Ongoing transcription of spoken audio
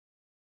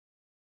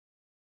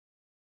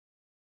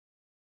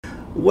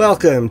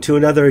Welcome to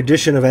another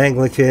edition of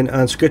Anglican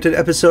Unscripted,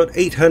 episode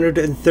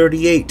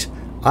 838.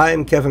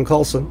 I'm Kevin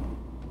Colson.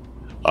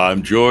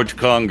 I'm George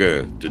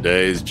Conger.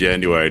 Today is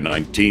January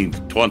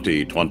 19th,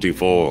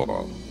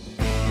 2024.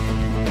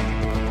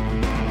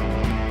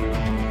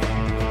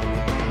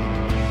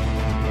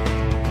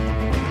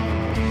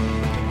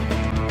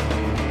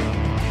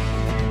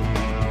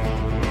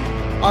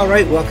 All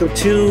right, welcome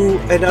to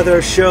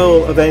another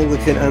show of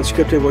Anglican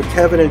Unscripted, where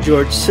Kevin and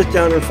George sit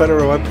down in front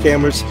of our web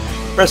cameras,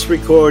 press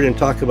record, and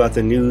talk about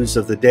the news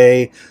of the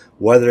day,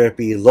 whether it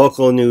be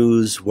local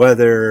news,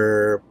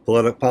 whether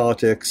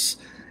politics,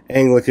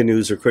 Anglican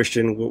news, or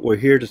Christian. We're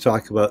here to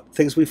talk about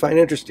things we find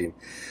interesting.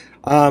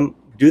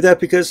 Do that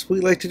because we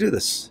like to do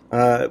this.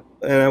 And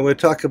I'm going to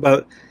talk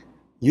about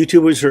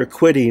YouTubers who are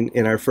quitting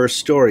in our first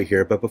story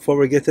here. But before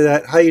we get to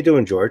that, how you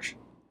doing, George?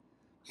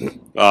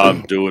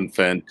 I'm doing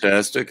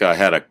fantastic. I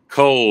had a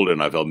cold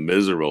and I felt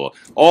miserable.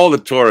 All the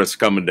tourists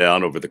coming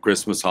down over the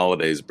Christmas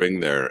holidays bring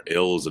their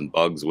ills and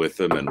bugs with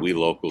them, and we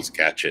locals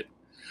catch it.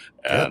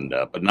 And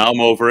but now I'm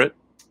over it.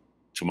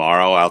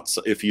 Tomorrow,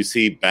 if you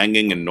see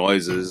banging and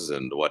noises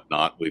and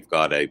whatnot, we've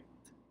got a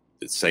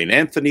St.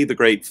 Anthony the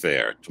Great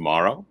Fair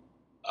tomorrow.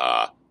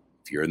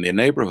 If you're in the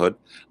neighborhood,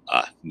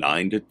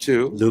 9 to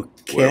 2.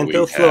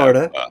 Lucanto,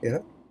 Florida.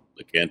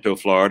 Lucanto,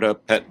 Florida.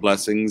 Pet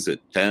blessings at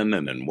 10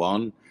 and then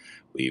 1.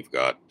 We've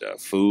got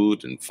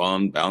food and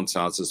fun, bounce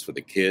houses for the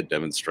kid,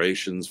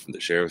 demonstrations from the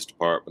Sheriff's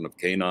Department of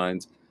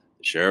Canines,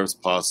 the Sheriff's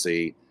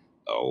Posse,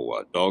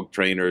 dog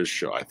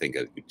trainers, I think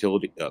a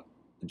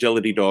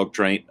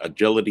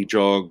agility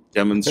jog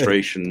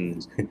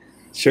demonstrations.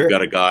 Sure. We've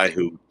got a guy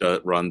who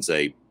runs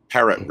a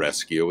parrot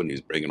rescue, and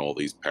he's bringing all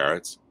these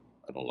parrots.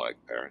 I don't like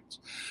parrots,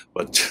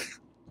 but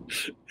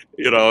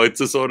it's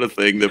the sort of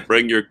thing that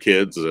bring your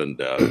kids and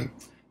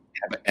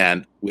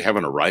we're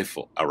having a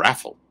raffle.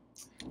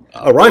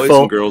 A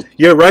rifle? Girls,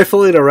 you're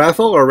rifling a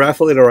raffle or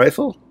raffling a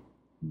rifle?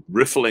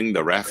 Riffling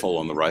the raffle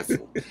on the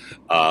rifle.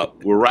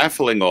 We're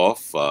raffling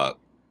off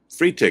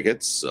free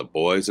tickets, a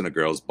boys and a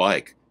girl's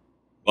bike.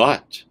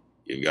 But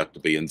you've got to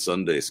be in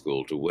Sunday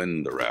school to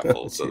win the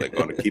raffle, so they're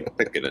going to keep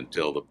picking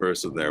until the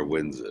person there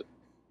wins it.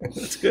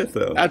 That's good,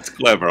 though. That's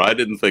clever. I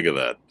didn't think of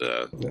that.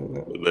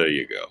 There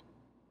you go.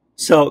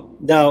 So,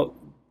 now,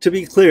 to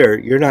be clear,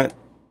 you're not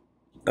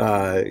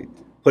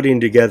putting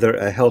together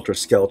a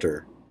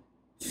helter-skelter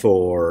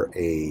for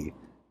a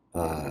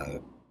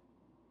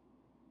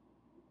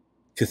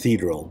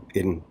cathedral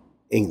in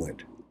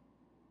England.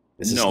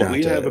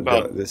 We have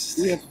about 8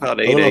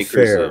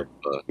 acres.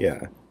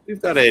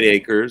 We've got 8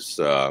 acres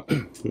of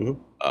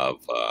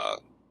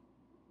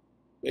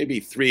maybe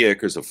 3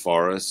 acres of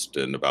forest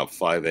and about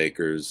 5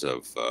 acres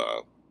of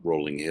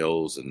rolling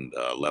hills and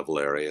level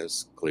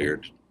areas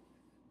cleared.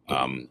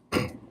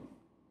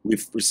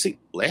 We've received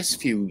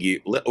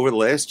over the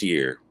last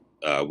year,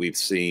 we've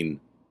seen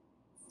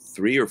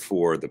 3 or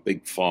 4 of the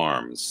big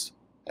farms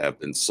have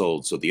been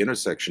sold. So the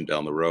intersection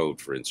down the road,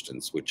 for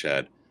instance, which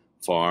had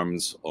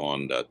farms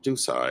on 2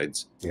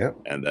 sides,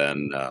 and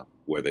then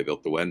where they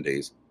built the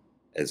Wendy's,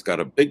 has got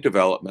a big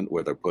development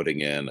where they're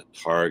putting in a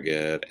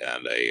Target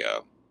and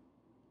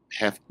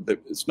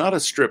it's not a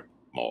strip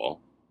mall,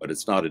 but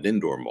it's not an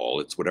indoor mall.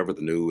 It's whatever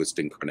the newest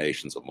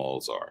incarnations of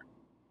malls are.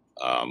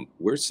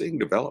 We're seeing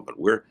development.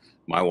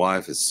 My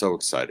wife is so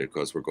excited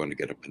because we're going to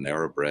get a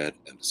Panera Bread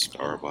and a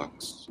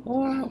Starbucks.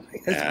 Wow,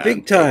 that's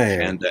big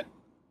time.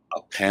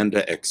 A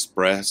Panda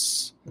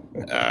Express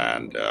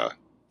and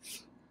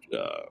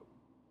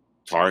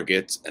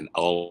Target and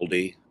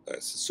Aldi,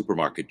 a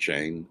supermarket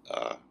chain.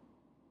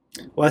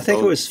 Well, I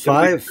think it was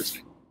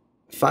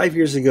 5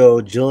 years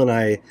ago, Jill and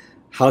I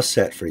house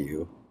sat for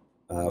you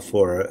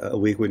for a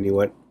week when you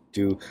went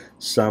to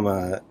some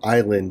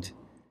island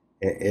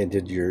and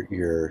did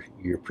your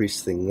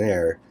priest thing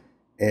there.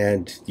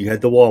 And you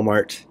had the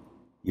Walmart,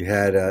 you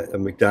had a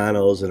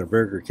McDonald's and a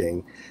Burger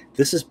King.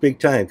 This is big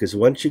time because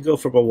once you go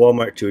from a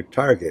Walmart to a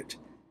Target,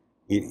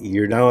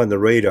 you're now on the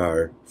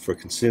radar for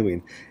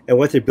consuming. And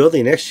what they're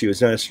building next to you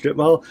is not a strip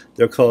mall.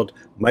 They're called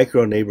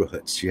micro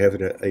neighborhoods. You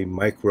have a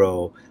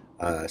micro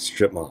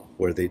strip mall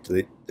where they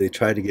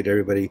try to get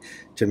everybody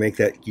to make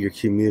that your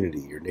community,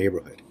 your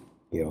neighborhood.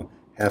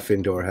 Half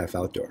indoor, half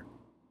outdoor.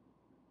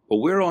 Well,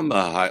 we're on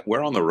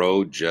the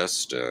road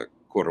just a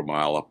quarter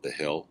mile up the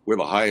hill. We're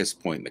the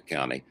highest point in the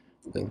county.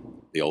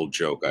 The old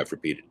joke I've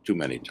repeated too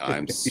many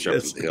times.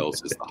 Shepherd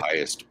Hills is the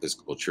highest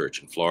Episcopal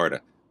church in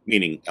Florida,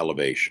 meaning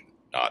elevation,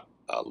 not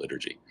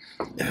liturgy.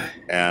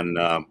 And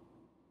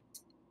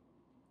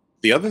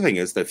the other thing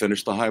is they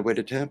finished the highway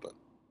to Tampa.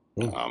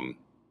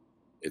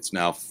 It's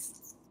now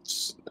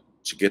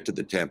to get to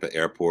the Tampa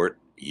airport.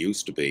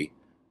 Used to be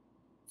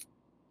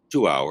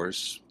 2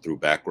 hours through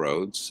back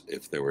roads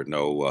if there were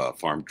no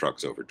farm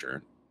trucks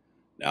overturned.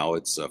 Now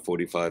it's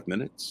 45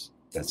 minutes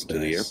to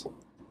the airport.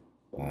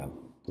 Wow.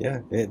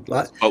 Yeah.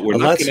 But we're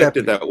not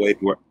connected that way.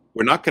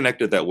 We're not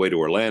connected that way to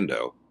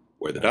Orlando,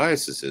 where the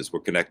diocese is.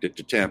 We're connected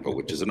to Tampa,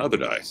 which is another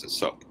diocese.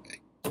 So,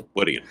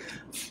 what do you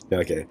know?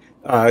 Okay.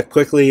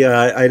 Quickly,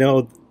 I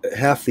know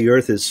half the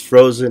earth is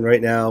frozen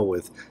right now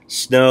with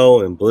snow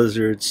and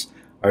blizzards.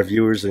 our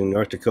viewers in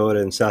North Dakota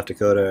and South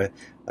Dakota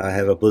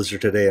have a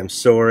blizzard today. I'm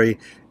sorry.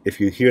 If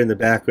you hear in the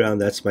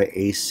background, that's my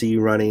AC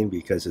running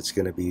because it's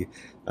going to be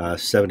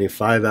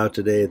 75 out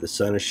today. The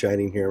sun is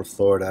shining here in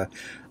Florida.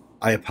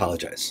 I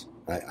apologize.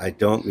 I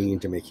don't mean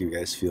to make you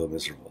guys feel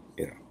miserable.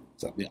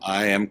 So.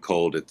 I am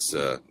cold. It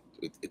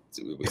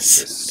was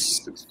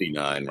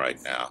 69 right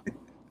now.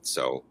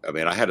 So, I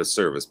mean, I had a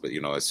service, but,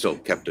 I still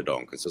kept it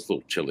on because it's a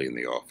little chilly in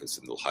the office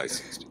in the high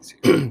 60s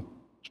here.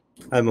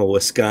 I'm a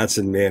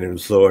Wisconsin man in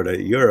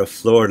Florida. You're a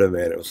Florida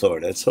man in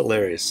Florida. That's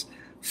hilarious.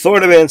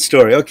 Florida man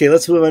story. Okay,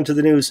 let's move on to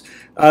the news.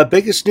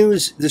 Biggest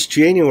news this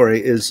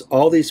January is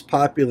all these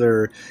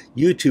popular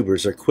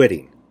YouTubers are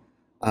quitting.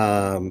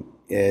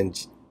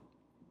 And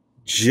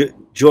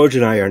George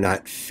and I are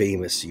not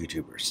famous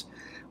YouTubers.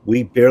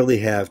 We barely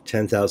have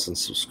 10,000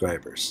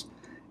 subscribers.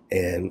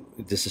 And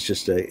this is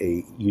just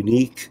a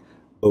unique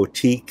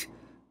boutique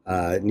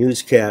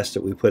newscast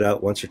that we put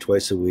out once or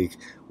twice a week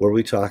where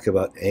we talk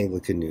about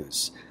Anglican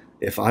news.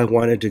 If I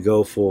wanted to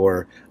go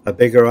for a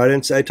bigger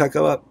audience, I talk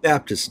about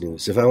Baptist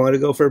news. If I want to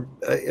go for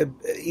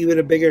even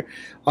a bigger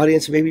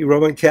audience, maybe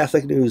Roman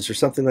Catholic news or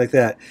something like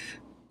that.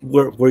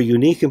 We're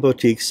unique and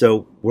boutique,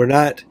 so we're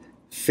not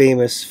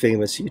famous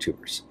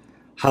YouTubers.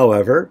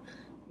 However,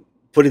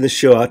 putting the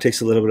show out takes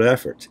a little bit of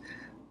effort.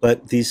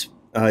 But these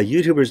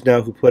YouTubers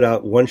now who put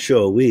out one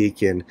show a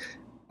week and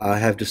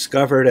have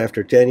discovered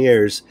after 10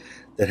 years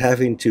that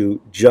having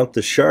to jump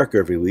the shark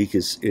every week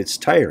it's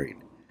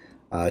tiring.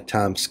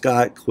 Tom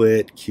Scott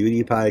quit,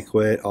 Cutie Pie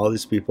quit, all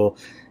these people.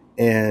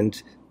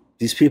 And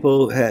these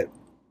people had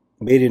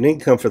made an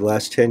income for the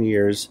last 10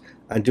 years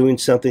on doing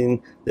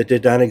something that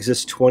did not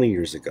exist 20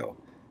 years ago.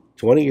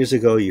 20 years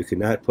ago, you could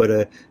not put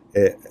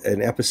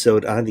an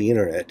episode on the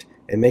internet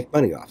and make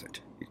money off it.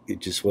 It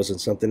just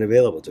wasn't something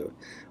available to it.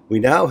 We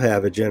now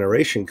have a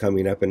generation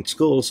coming up in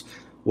schools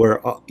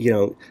where,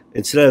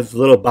 instead of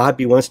little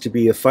Bobby wants to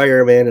be a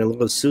fireman and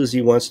little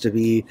Susie wants to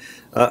be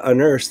a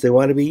nurse, they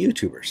want to be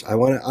YouTubers. I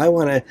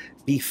want to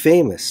be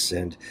famous.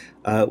 And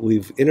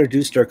we've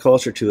introduced our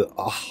culture to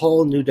a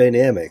whole new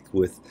dynamic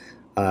with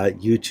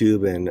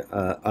YouTube and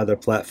other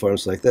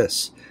platforms like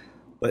this.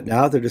 But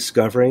now they're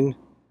discovering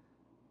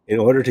in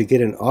order to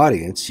get an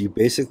audience, you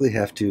basically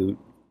have to,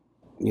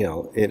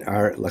 in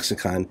our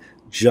lexicon,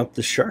 jump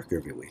the shark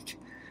every week.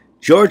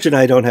 George and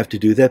I don't have to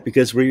do that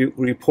because we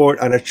report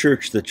on a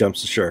church that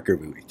jumps the shark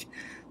every week.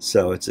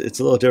 So it's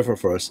a little different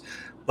for us.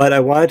 But I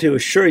wanted to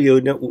assure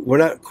you, no, we're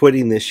not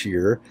quitting this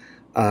year.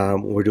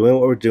 We're doing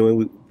what we're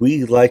doing.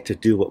 We like to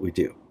do what we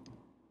do.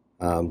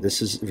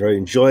 This is very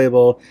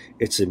enjoyable.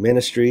 It's a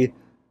ministry.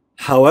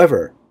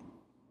 However,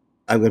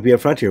 I'm going to be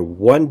upfront here.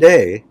 One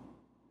day,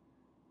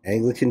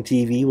 Anglican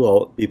TV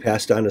will be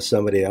passed on to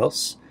somebody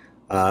else.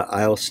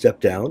 I'll step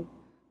down.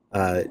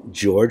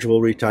 George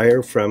will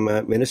retire from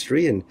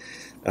ministry, and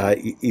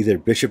either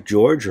Bishop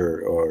George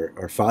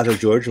or Father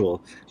George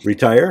will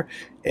retire.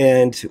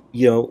 And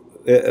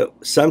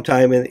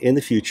sometime in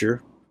the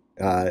future,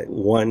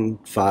 1,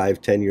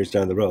 5, 10 years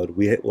down the road,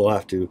 we'll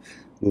have to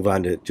move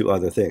on to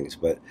other things.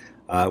 But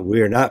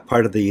we are not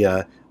part of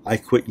the I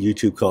quit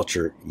YouTube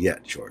culture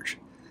yet, George.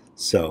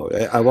 So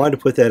I wanted to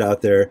put that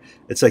out there.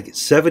 It's like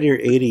 70 or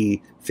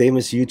 80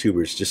 famous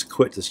YouTubers just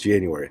quit this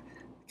January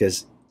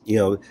because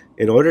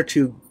in order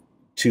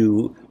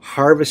to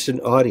harvest an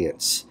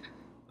audience,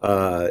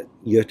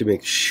 you have to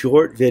make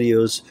short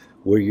videos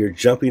where you're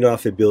jumping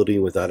off a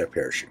building without a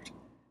parachute.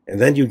 And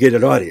then you get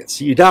an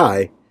audience. You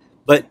die,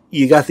 but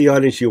you got the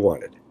audience you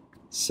wanted.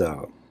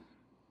 So,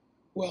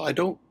 well, I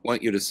don't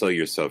want you to sell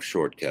yourself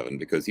short, Kevin,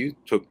 because you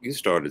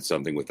started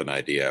something with an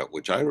idea,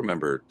 which I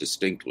remember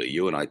distinctly.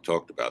 You and I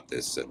talked about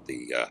this at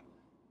the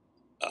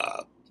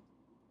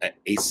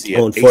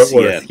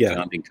ACN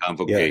Founding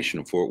Convocation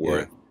in Fort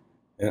Worth.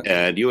 Yeah.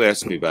 And you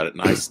asked me about it,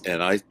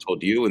 and I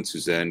told you and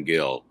Suzanne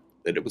Gill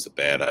that it was a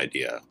bad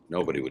idea.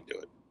 Nobody would do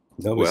it.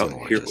 Well,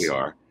 here we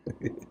are.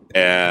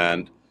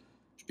 And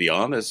to be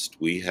honest,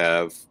 we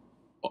have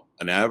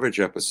an average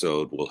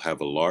episode will have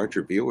a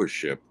larger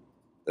viewership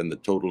than the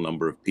total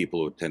number of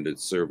people who attended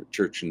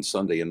church on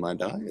Sunday in my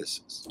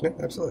diocese. Yeah,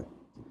 absolutely.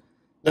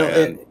 No,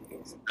 and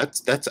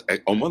that's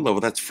on one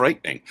level that's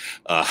frightening.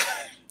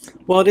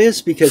 Well, it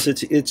is because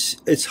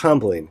it's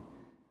humbling.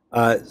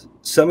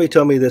 Somebody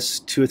told me this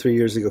 2 or 3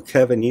 years ago,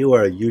 Kevin, you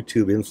are a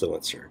YouTube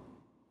influencer.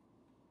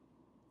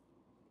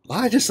 Well,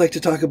 I just like to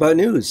talk about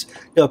news.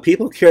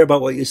 People care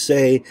about what you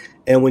say,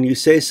 and when you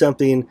say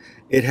something,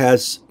 it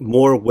has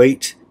more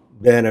weight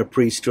than a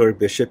priest or a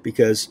bishop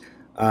because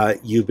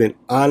you've been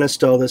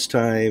honest all this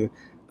time,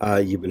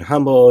 you've been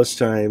humble all this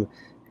time,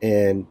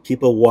 and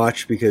people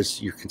watch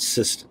because you're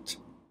consistent.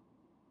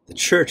 The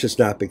church has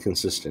not been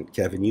consistent.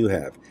 Kevin, you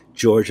have.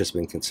 George has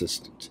been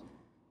consistent.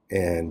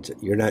 And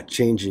you're not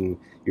changing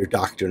your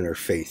doctrine or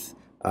faith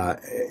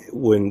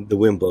when the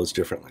wind blows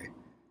differently.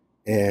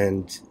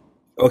 And,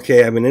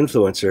 okay, I'm an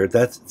influencer.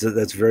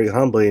 That's very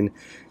humbling.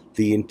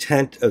 The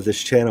intent of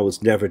this channel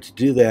was never to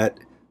do that,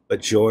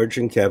 but George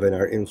and Kevin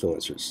are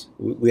influencers.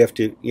 We have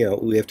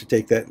to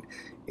take that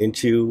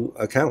into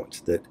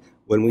account, that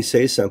when we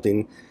say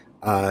something,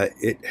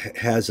 it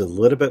has a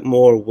little bit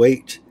more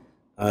weight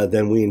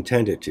than we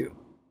intended to.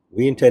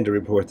 We intend to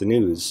report the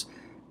news,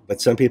 but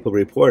some people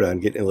report on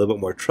getting a little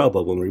bit more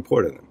trouble when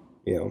reporting them.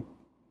 You know,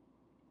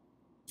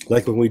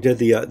 like when we did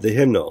the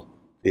hymnal,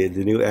 the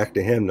new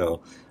ACTA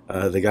hymnal,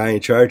 the guy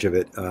in charge of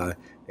it,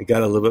 it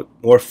got a little bit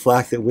more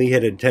flack than we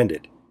had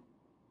intended.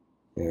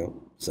 You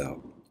know,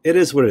 so it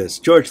is what it is.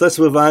 George, let's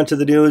move on to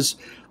the news.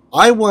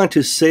 I want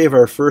to save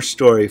our first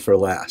story for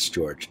last,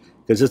 George,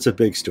 because it's a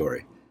big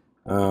story.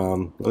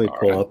 Let me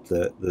pull up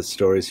the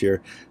stories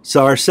here.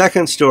 So our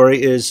second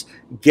story is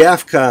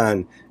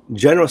GAFCON.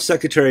 General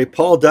Secretary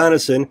Paul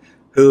Donison,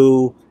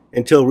 who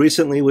until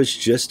recently was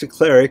just a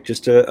cleric,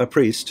 just a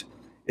priest,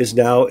 is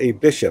now a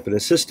bishop, an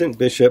assistant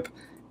bishop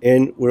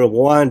in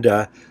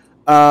Rwanda.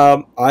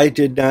 I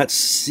did not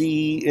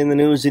see in the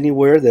news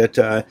anywhere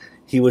that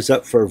he was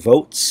up for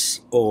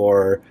votes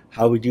or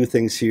how we do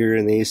things here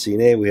in the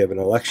ACNA. We have an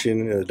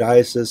election in the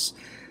diocese.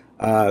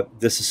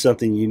 This is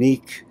something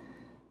unique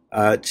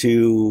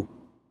to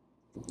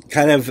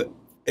kind of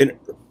an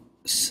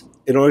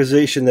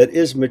organization that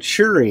is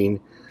maturing,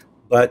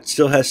 but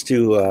still has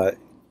to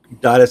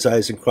dot its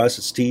I's and cross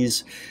its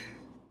T's.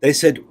 They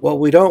said, well,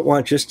 we don't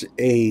want just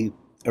a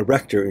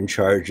rector in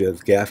charge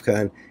of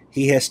GAFCON.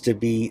 He has to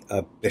be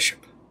a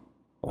bishop.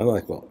 I'm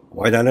like, well,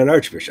 why not an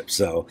archbishop?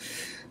 So,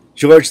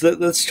 George,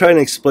 let's try and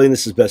explain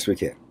this as best we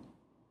can.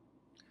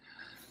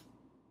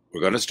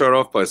 We're going to start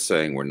off by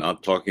saying we're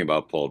not talking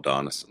about Paul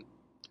Donison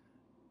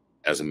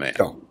as a man.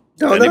 No.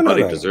 If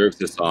anybody deserves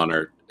this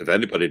honor, if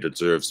anybody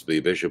deserves to be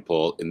a bishop,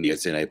 Paul in the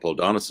ACNA, Paul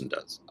Donison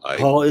does. I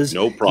have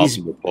no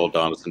problem with Paul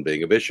Donison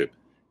being a bishop.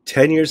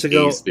 10 years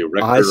ago,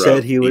 I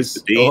said he was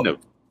the dean of.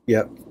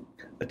 Yeah,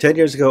 10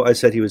 years ago, I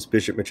said he was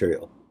bishop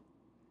material,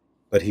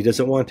 but he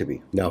doesn't want to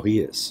be. Now he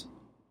is.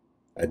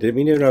 I didn't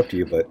mean to interrupt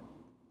you, but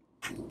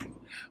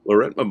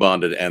Laurent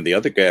Mabonda and the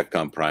other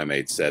GAFCON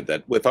primates said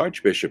that with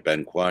Archbishop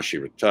Ben Kwashi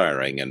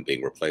retiring and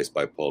being replaced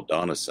by Paul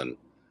Donison,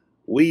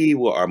 we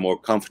are more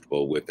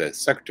comfortable with the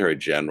Secretary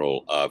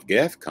General of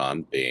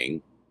GAFCON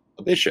being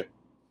a bishop.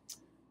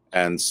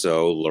 And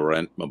so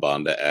Laurent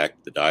Mabonda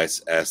asked the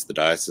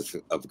Diocese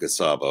of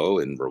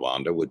Gasabo in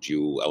Rwanda, would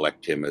you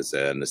elect him as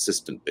an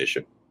assistant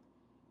bishop?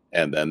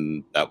 And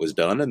then that was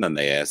done. And then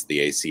they asked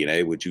the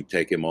ACNA, would you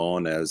take him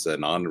on as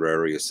an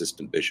honorary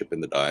assistant bishop in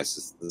the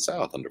Diocese of the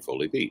South under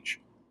Foley Beach?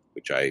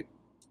 Which I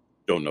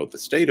don't know the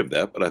state of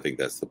that, but I think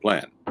that's the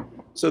plan.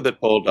 So that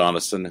Paul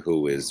Donison,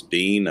 who is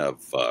Dean of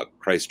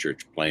Christ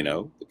Church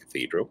Plano, the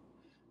cathedral,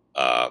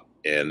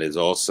 and is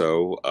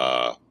also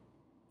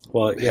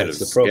head of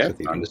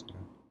the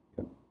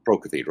Pro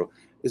Cathedral,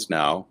 is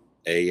now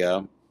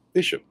a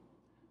bishop.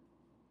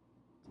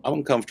 I'm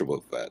uncomfortable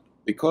with that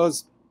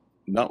because,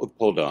 not with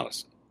Paul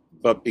Donison,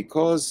 but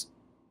because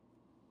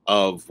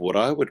of what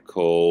I would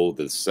call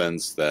the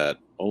sense that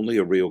the only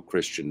real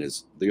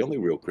Christians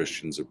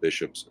are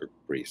bishops or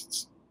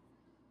priests.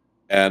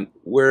 And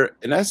we're,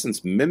 in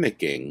essence,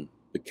 mimicking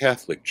the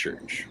Catholic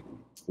Church,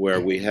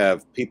 where we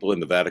have people in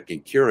the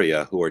Vatican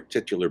Curia who are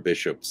titular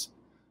bishops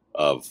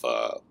of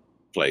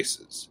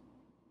places.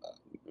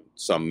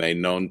 Some may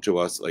known to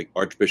us, like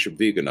Archbishop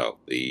Vigano,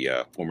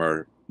 the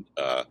former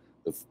the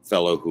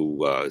fellow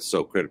who is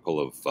so critical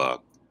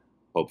of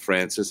Pope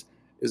Francis,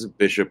 is a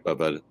bishop of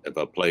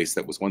a place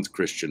that was once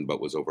Christian but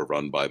was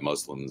overrun by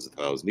Muslims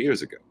 1,000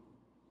 years ago.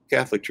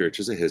 Catholic Church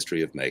has a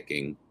history of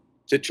making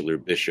titular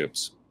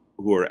bishops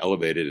who are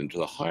elevated into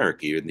the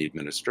hierarchy in the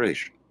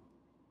administration.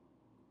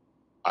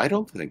 I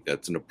don't think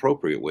that's an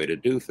appropriate way to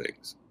do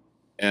things.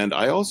 And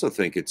I also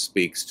think it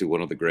speaks to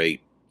one of the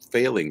great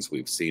failings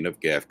we've seen of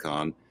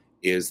GAFCON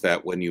is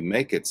that when you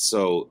make it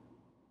so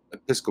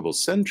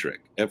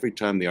Episcopal-centric, every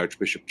time the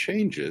Archbishop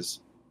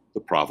changes, the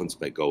province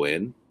may go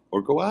in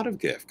or go out of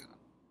GAFCON.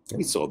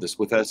 We saw this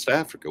with West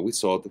Africa. We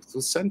saw this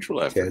with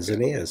Central Africa.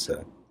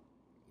 Tanzania,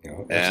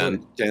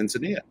 and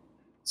Tanzania.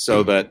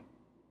 So that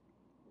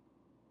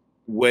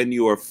when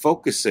you are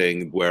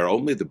focusing where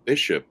only the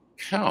bishop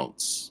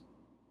counts,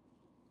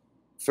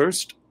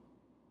 first,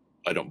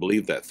 I don't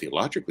believe that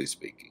theologically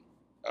speaking,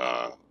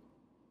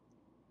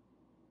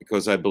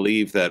 because I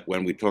believe that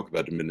when we talk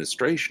about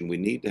administration, we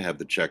need to have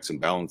the checks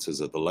and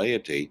balances of the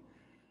laity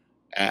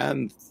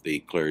and the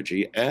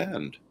clergy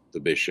and the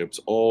bishops,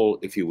 all,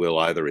 if you will,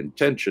 either in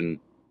tension,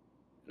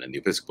 and in the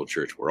Episcopal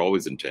Church, we're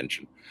always in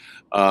tension,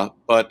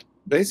 but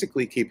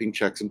basically keeping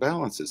checks and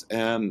balances.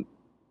 And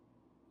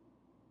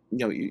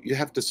you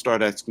have to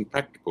start asking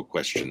practical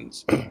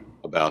questions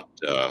about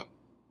a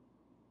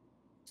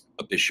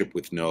bishop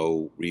with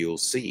no real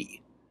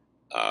see.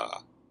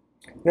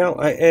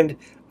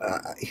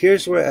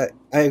 Here's where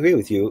I agree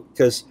with you,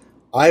 because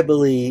I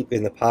believe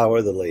in the power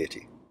of the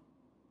laity.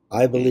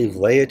 I believe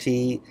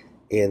laity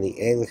in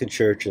the Anglican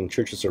Church and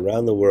churches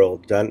around the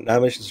world,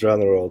 denominations around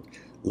the world,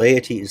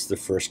 laity is the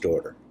first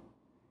order.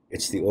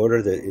 It's the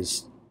order that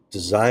is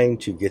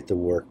designed to get the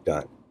work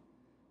done.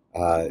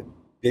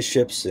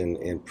 Bishops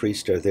and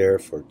priests are there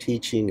for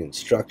teaching,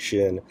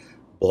 instruction,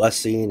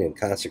 blessing, and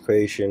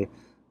consecration,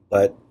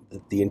 but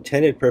the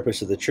intended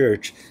purpose of the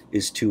church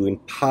is to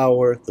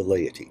empower the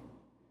laity.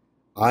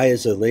 I,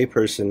 as a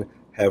layperson,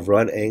 have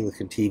run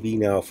Anglican TV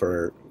now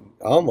for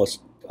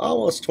almost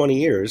 20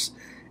 years,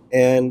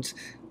 and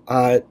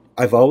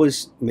I've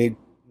always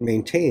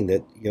maintained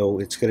that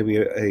it's going to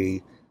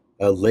be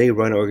a lay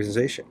run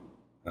organization.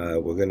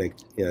 We're going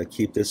to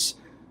keep this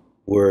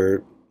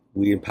where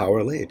we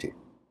empower laity.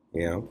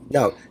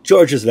 Now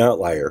George is an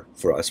outlier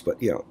for us, but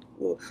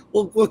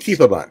we'll keep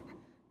him on.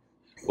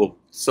 Well,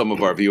 some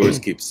of our viewers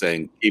keep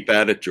saying, "Keep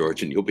at it,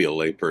 George, and you'll be a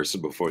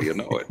layperson before you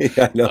know it."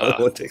 Yeah, no, it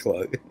won't take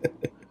long.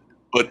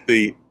 But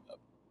it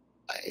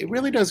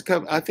really does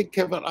come. I think,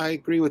 Kevin, I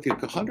agree with you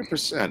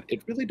 100%.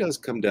 It really does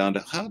come down to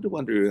how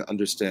to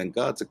understand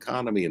God's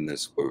economy in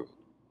this world.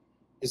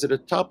 Is it a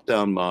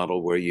top-down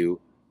model where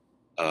you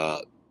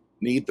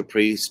need the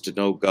priest to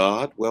know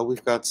God? Well,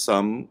 we've got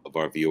some of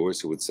our viewers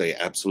who would say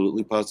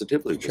absolutely,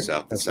 positively,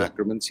 without the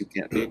sacraments, you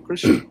can't be a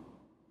Christian.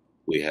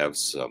 We have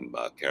some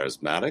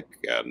charismatic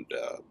and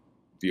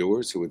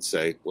viewers who would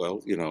say,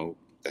 well,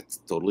 that's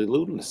totally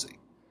lunacy.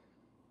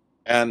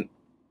 And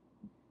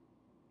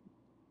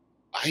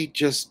I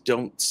just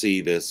don't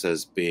see this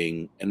as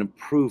being an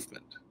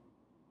improvement.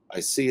 I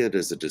see it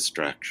as a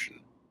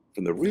distraction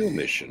from the real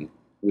mission,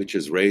 which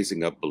is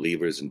raising up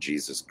believers in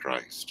Jesus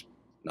Christ,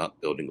 not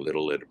building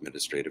little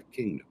administrative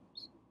kingdoms.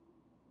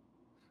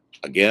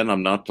 Again,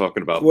 I'm not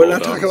talking about We're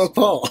not talking about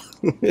Paul.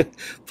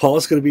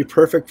 Paul's going to be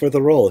perfect for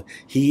the role.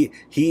 He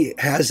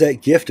has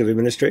that gift of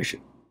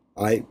administration.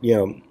 I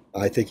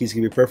think he's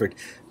going to be perfect.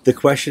 The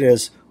question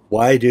is,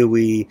 why do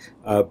we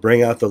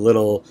bring out the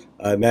little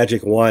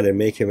magic wand and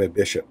make him a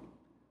bishop?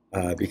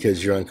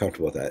 Because you're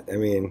uncomfortable with that. I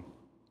mean,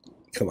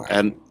 come on.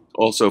 And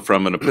also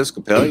from an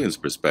Episcopalian's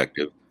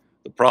perspective,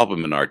 the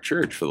problem in our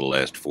church for the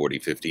last 40,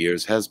 50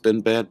 years has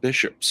been bad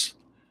bishops.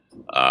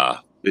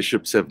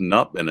 Bishops have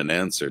not been an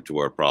answer to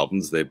our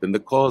problems. They've been the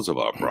cause of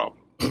our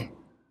problems.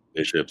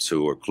 Bishops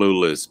who are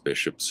clueless,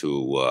 bishops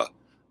who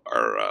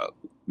are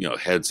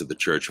heads of the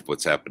church of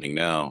what's happening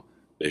now,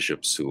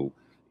 bishops who,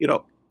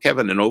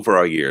 Kevin, and over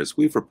our years,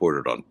 we've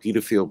reported on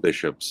pedophile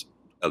bishops,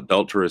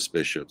 adulterous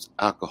bishops,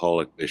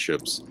 alcoholic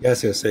bishops. Yeah, I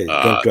was going to say,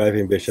 drunk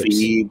driving bishops.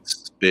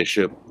 Thieves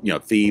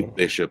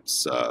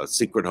bishops,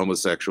 secret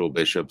homosexual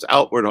bishops,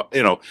 outward,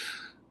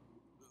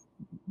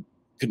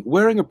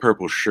 wearing a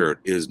purple shirt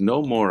is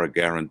no more a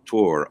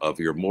guarantor of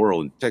your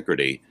moral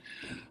integrity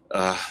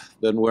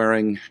than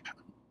wearing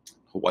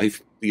a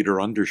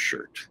wife-beater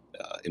undershirt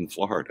in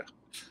Florida.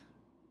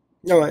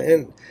 No,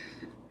 and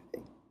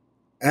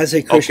as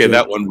a Christian... Okay,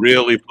 that one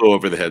really flew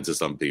over the heads of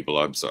some people.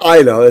 I'm sorry.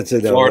 I know.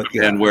 Florida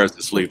man wears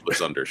the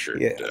sleeveless undershirt.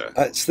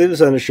 Yeah,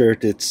 sleeveless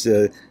undershirt, this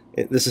is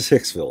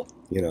Hicksville,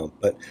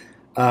 But,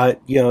 I,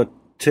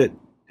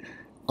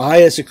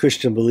 as a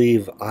Christian,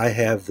 believe I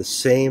have the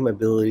same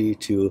ability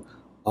to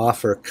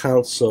offer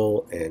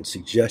counsel and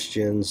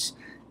suggestions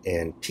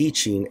and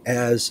teaching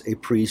as a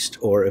priest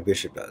or a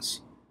bishop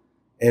does.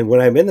 And when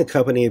I'm in the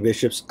company of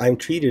bishops, I'm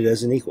treated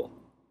as an equal.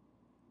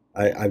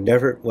 I've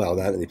never, well,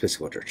 not in the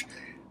Episcopal Church,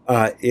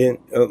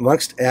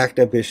 amongst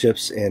ACNA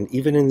bishops and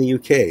even in the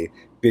UK,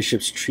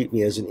 bishops treat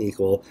me as an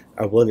equal,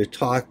 are willing to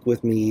talk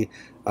with me,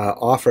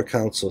 offer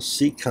counsel,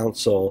 seek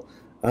counsel.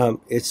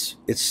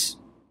 It's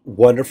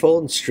wonderful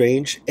and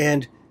strange,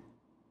 and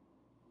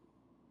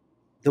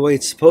the way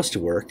it's supposed to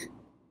work,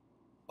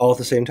 all at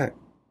the same time.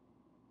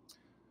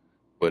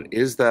 But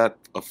is that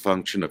a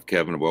function of,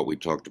 Kevin, of what we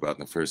talked about in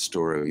the first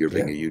story of you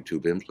being a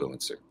YouTube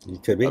influencer? You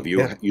could be. Of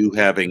you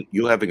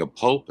having a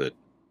pulpit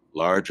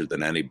larger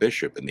than any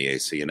bishop in the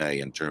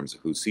ACNA in terms of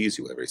who sees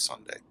you every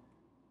Sunday.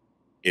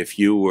 If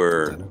you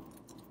were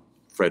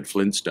Fred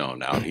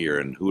Flintstone out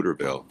here in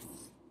Hooterville,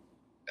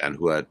 and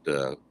who had,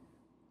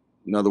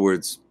 in other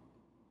words,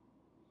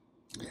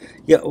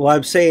 yeah. Well,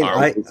 I'm saying,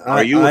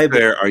 are you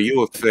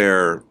a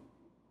fair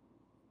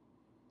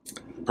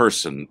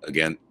person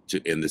again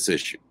in this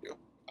issue?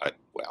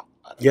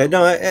 Yeah,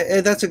 no,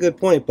 that's a good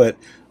point, but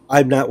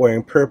I'm not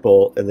wearing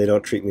purple, and they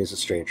don't treat me as a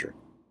stranger.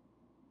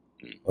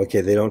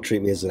 Okay, they don't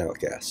treat me as an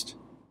outcast.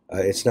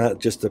 It's not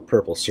just a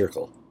purple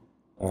circle.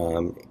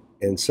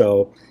 And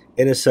so,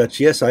 in as such,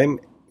 yes, I'm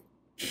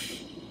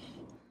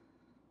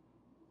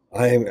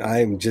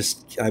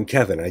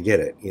Kevin, I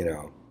get it,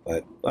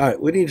 But, all right,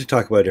 we need to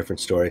talk about a different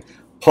story.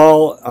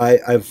 Paul,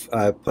 I've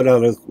put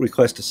out a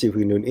request to see if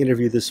we can do an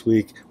interview this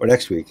week or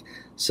next week.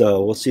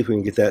 So we'll see if we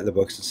can get that in the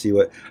books and see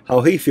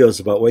how he feels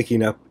about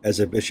waking up as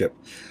a bishop.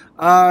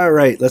 All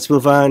right, let's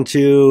move on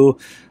to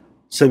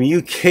some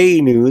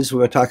UK news. We're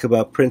going to talk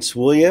about Prince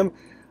William.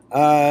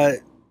 In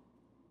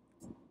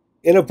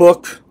a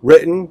book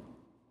written,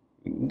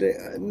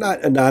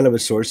 not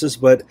anonymous sources,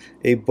 but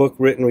a book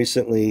written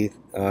recently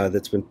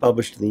that's been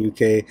published in the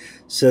UK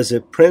says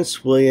that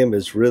Prince William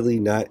is really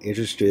not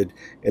interested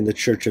in the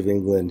Church of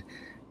England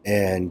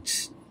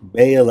and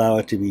may allow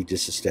it to be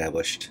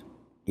disestablished.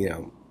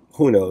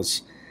 Who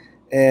knows?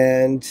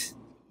 And,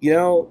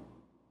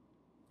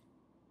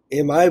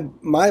 in my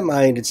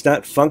mind, it's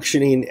not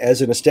functioning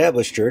as an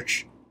established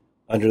church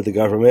under the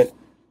government.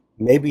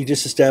 Maybe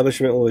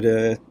disestablishment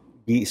would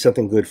be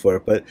something good for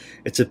it, but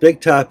it's a big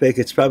topic.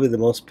 It's probably the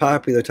most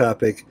popular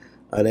topic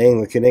on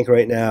Anglican Ink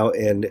right now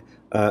and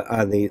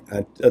on the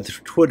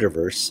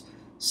Twitterverse.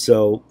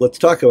 So let's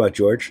talk about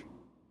George.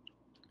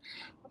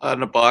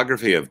 An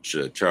biography of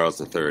Charles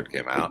III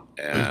came out,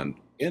 and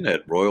in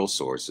it, royal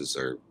sources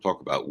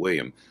talk about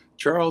William.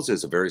 Charles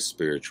is a very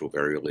spiritual,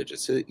 very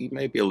religious. He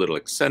may be a little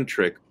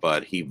eccentric,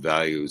 but he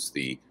values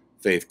the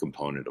faith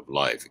component of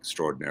life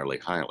extraordinarily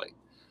highly.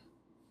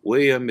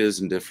 William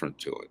is indifferent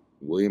to it.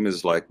 William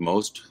is like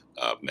most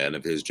men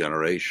of his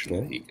generation.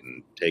 Okay. He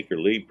can take or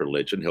leave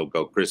religion. He'll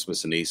go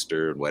Christmas and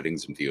Easter and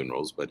weddings and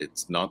funerals, but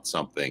it's not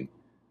something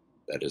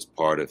that is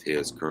part of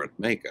his current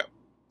makeup.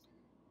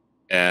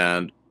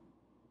 And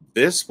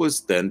this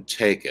was then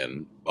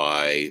taken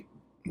by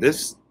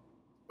this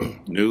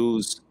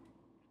news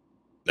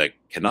that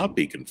cannot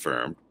be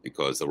confirmed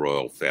because the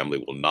royal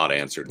family will not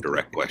answer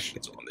direct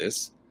questions on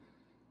this,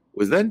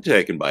 was then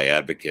taken by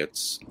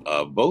advocates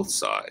of both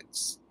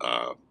sides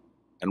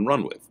and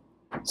run with,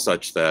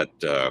 such that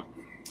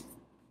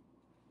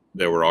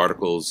there were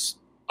articles,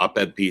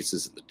 op-ed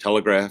pieces at the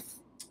Telegraph,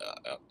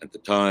 at the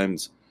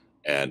Times,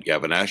 and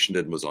Gavin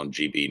Ashenden was on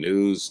GB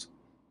News,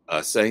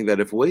 saying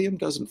that if William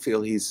doesn't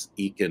feel he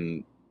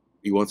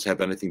wants to have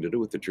anything to do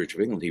with the Church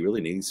of England, he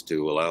really needs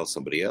to allow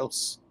somebody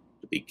else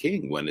to be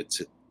king when it's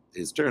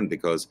his turn,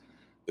 because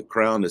the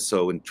crown is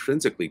so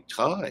intrinsically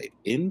tied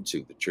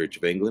into the Church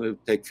of England. It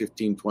would take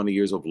 15, 20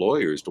 years of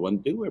lawyers to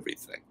undo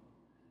everything.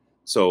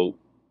 So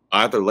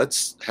either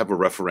let's have a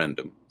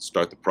referendum,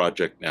 start the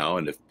project now,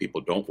 and if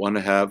people don't want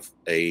to have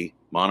a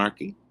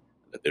monarchy,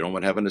 if they don't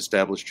want to have an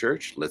established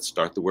church, let's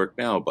start the work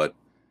now. But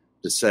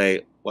to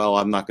say, well,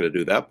 I'm not going to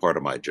do that part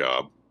of my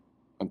job,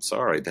 I'm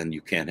sorry, then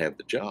you can't have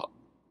the job.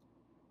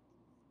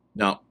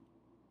 Now,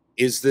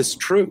 is this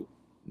true?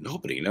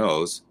 Nobody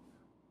knows.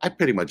 I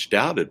pretty much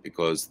doubt it,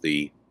 because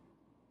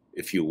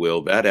if you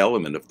will, that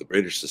element of the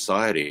British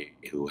society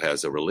who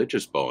has a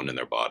religious bone in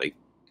their body,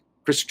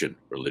 Christian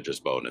religious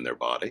bone in their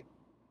body,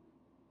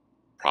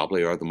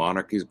 probably are the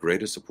monarchy's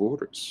greatest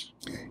supporters.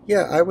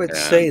 Yeah, I would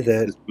say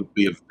that this would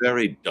be a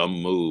very dumb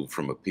move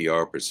from a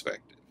PR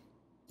perspective.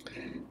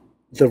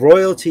 the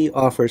royalty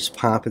offers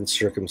pomp and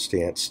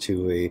circumstance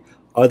to a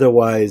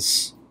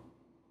otherwise,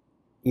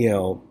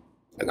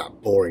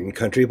 not boring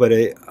country, but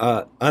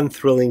a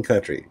unthrilling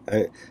country.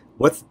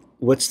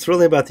 What's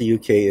thrilling about the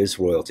UK is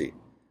royalty.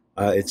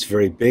 It's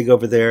very big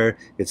over there.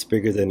 It's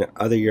bigger than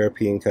other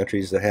European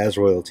countries that has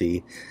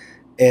royalty.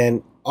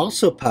 And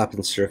also pomp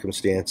and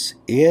circumstance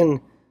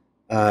in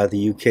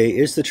the UK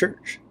is the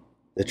church.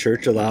 The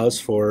church allows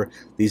for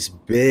these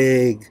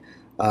big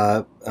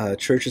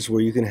churches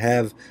where you can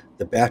have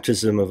the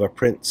baptism of a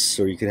prince,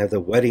 or you can have the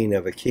wedding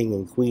of a king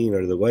and queen,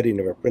 or the wedding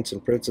of a prince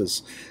and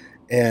princess.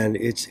 And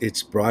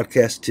it's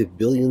broadcast to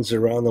billions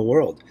around the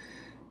world.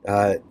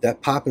 That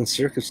pomp and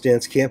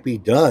circumstance can't be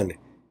done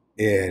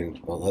in,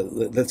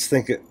 let's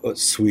think of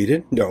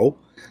Sweden. No,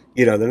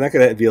 they're not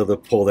going to be able to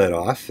pull that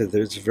off.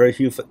 There's very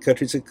few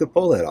countries that could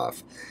pull that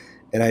off.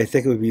 And I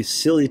think it would be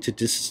silly to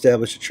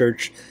disestablish a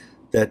church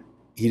that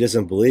he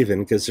doesn't believe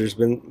in, because there's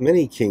been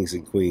many kings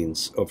and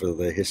queens over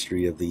the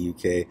history of the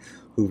UK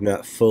who've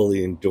not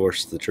fully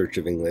endorsed the Church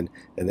of England,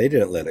 and they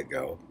didn't let it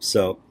go.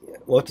 So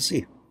we'll have to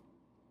see.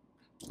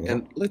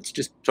 And let's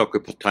just talk a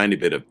tiny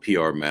bit of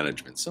PR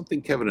management,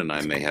 something Kevin and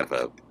I may have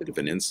a bit of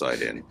an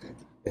insight in.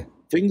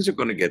 Things are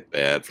going to get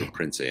bad for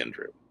Prince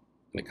Andrew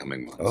in the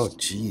coming months. Oh,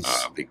 geez.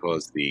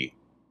 Because the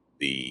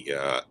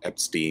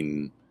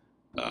Epstein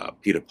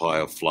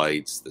pedophile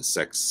flights, the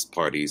sex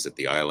parties at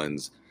the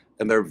islands,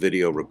 and their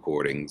video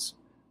recordings.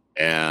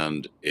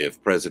 And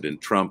if President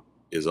Trump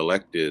is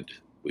elected,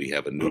 we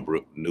have a new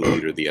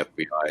leader of the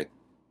FBI,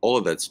 all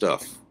of that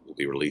stuff will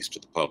be released to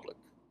the public.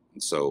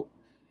 And so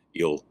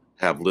you'll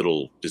have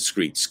little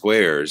discrete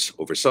squares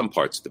over some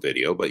parts of the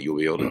video, but you'll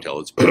be able to tell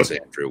it's Prince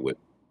Andrew with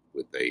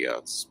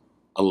a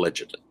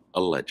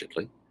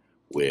allegedly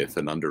with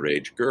an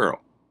underage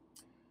girl.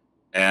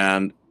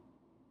 And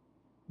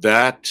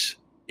that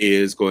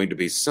is going to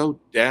be so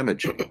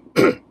damaging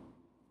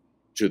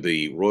to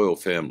the royal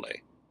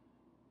family.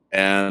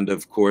 And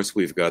of course,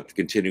 we've got the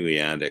continuing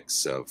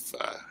antics of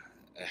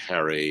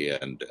Harry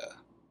and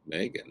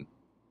Meghan,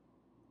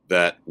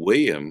 that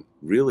William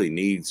really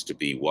needs to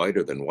be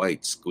whiter than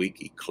white,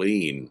 squeaky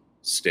clean,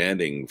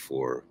 standing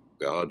for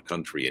God,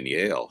 country, and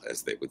Yale,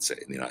 as they would say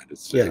in the United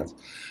States.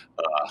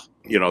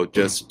 Yeah.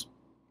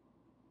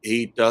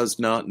 He does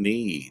not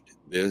need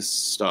this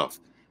stuff.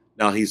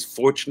 Now, he's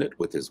fortunate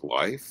with his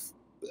wife.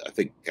 I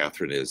think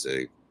Catherine is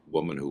a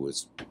woman who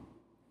is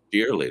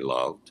dearly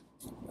loved.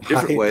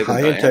 Different way than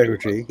Diana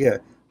integrity. Was. Yeah,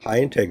 high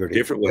integrity.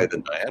 Different way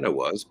than Diana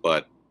was,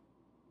 but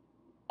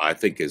I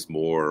think is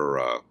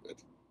more,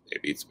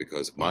 maybe it's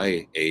because of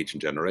my age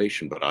and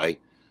generation, but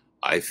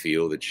I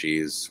feel that she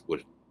is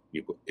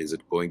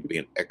going to be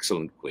an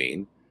excellent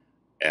queen.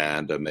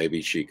 And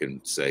maybe she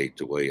can say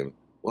to William,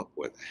 what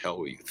the hell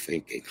were you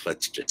thinking?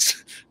 Let's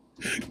just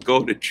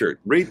go to church.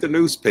 Read the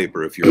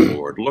newspaper if you're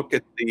bored. Look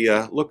at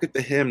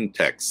the hymn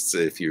texts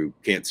if you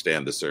can't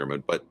stand the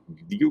sermon. But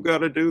you got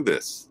to do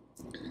this.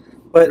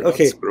 But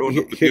okay, growing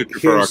up the future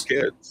for our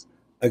kids.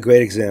 A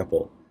great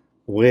example: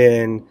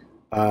 when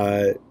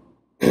Uh,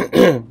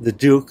 the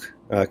Duke,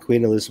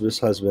 Queen Elizabeth's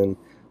husband,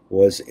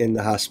 was in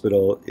the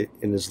hospital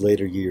in his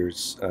later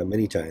years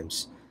many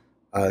times.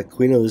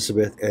 Queen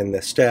Elizabeth and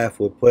the staff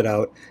would put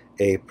out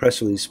a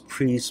press release,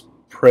 please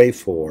pray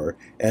for,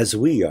 as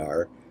we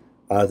are,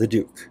 the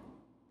Duke.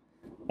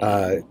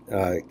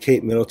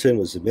 Kate Middleton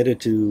was admitted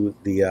to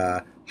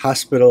the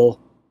hospital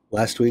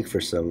last week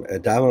for some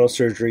abdominal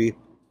surgery.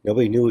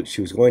 Nobody knew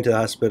she was going to the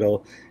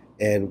hospital,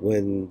 and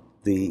when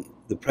the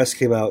press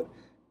came out,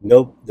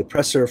 no, the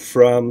presser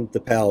from the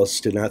palace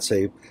did not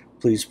say,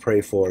 "Please pray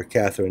for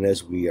Catherine,"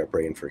 as we are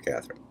praying for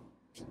Catherine.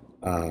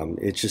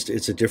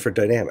 It's a different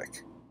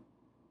dynamic.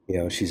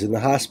 She's in the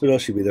hospital.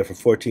 She'll be there for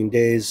 14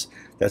 days.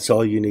 That's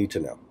all you need to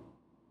know.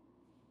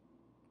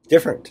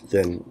 Different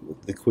than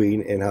the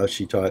Queen and how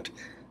she taught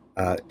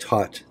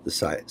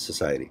the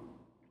society.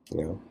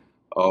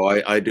 Oh,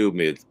 I do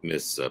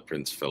miss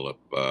Prince Philip.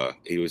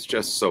 He was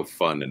just so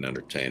fun and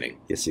entertaining.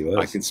 Yes, he was.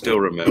 I can still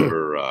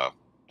remember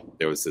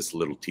there was this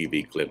little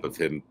TV clip of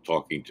him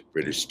talking to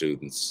British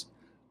students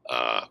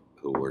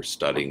who were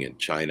studying in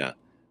China.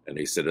 And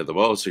he said to them,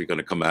 "Oh, so you're going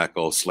to come back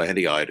all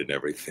slanty-eyed and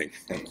everything."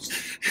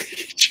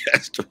 He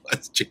just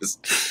was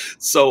just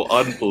so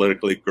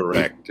unpolitically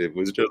correct. It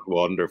was just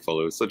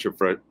wonderful. It was such a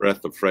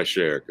breath of fresh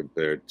air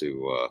compared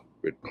to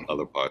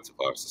other parts of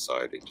our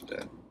society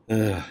today.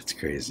 It's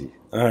crazy.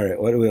 All right,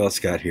 what do we else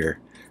got here?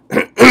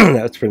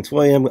 That's Prince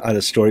William on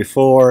to story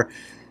 4.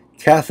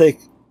 Catholic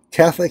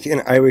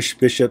and Irish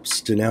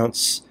bishops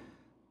denounce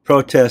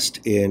protest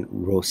in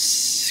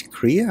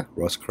Roscrea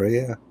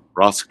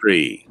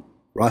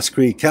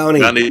County.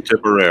 County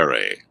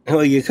Tipperary.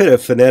 Well, you could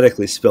have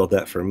phonetically spelled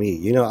that for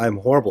me. I'm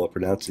horrible at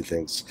pronouncing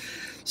things.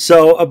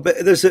 So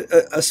there's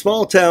a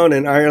small town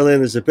in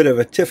Ireland. There's a bit of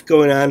a tiff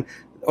going on.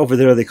 Over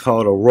there, they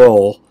call it a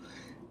row.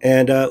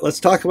 And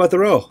let's talk about the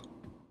row.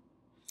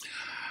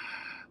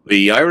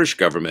 The Irish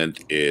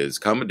government is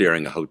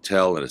commandeering a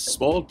hotel in a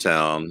small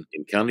town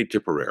in County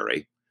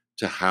Tipperary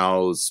to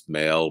house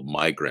male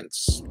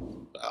migrants,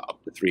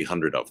 up to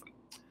 300 of them.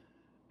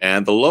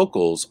 And the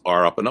locals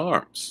are up in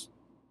arms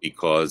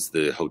because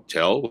the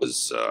hotel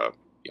was,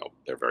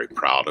 they're very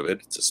proud of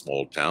it. It's a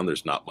small town.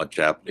 There's not much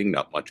happening,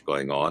 not much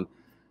going on.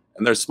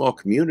 And their small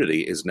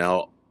community is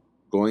now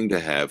going to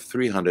have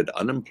 300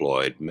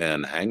 unemployed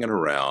men hanging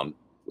around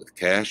with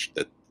cash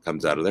that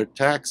comes out of their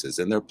taxes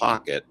in their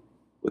pocket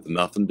with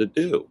nothing to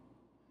do.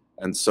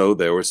 And so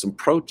there were some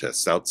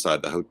protests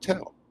outside the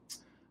hotel.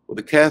 Well,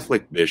 the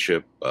Catholic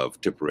Bishop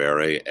of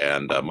Tipperary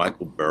and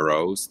Michael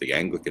Burrows, the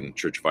Anglican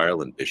Church of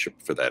Ireland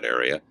bishop for that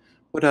area,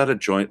 put out a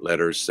joint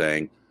letter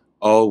saying,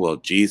 "Oh, well,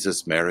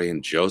 Jesus, Mary,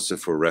 and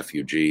Joseph were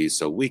refugees,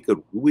 so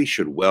we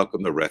should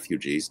welcome the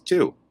refugees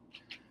too."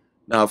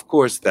 Now, of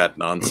course, that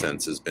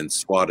nonsense has been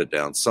swatted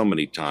down so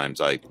many times.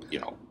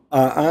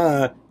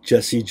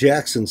 Jesse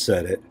Jackson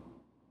said it.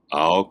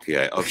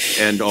 Okay.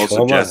 And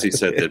also Jesse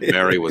said that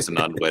Mary was an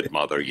unwed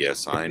mother.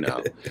 Yes, I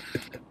know.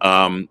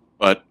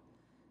 But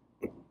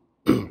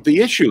the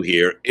issue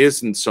here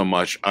isn't so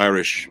much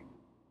Irish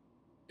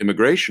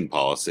immigration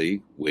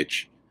policy,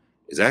 which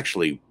is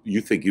actually,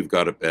 you think you've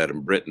got it bad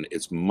in Britain.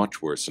 It's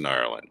much worse in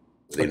Ireland.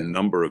 The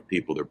number of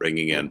people they're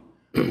bringing in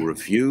who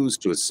refuse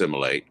to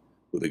assimilate,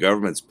 who the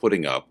government's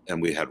putting up,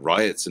 and we had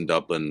riots in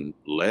Dublin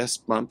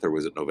last month, or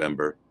was it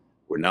November?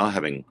 We're now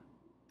they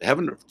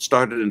haven't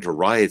started into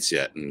riots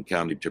yet in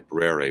County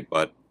Tipperary,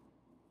 but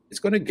it's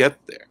going to get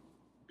there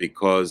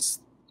because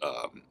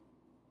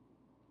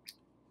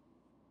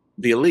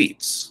the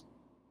elites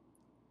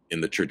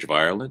in the Church of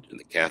Ireland, in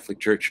the Catholic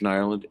Church in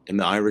Ireland, and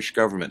the Irish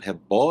government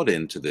have bought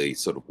into the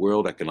sort of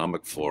World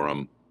Economic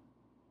Forum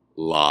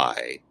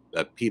lie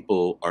that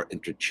people are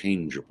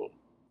interchangeable,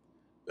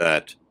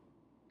 that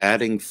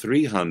adding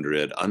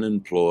 300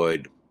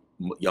 unemployed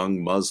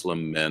young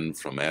Muslim men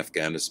from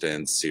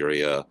Afghanistan,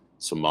 Syria,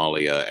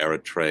 Somalia,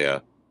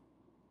 Eritrea,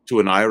 to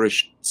an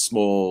Irish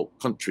small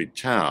country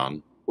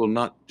town will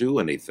not do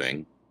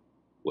anything.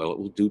 Well, it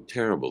will do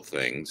terrible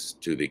things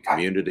to the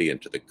community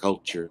and to the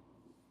culture.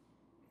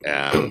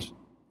 And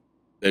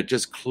they're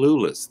just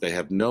clueless. They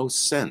have no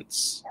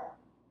sense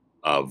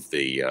of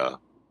the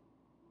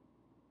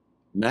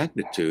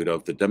magnitude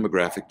of the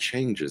demographic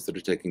changes that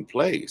are taking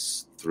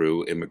place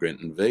through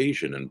immigrant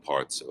invasion in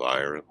parts of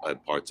Ireland,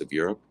 parts of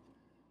Europe.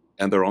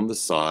 And they're on the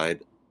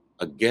side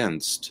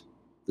against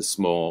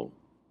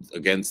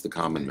the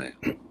common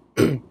man.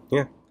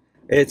 Yeah,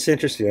 it's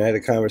interesting. I had a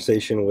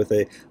conversation with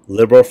a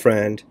liberal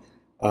friend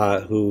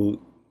who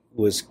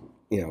was,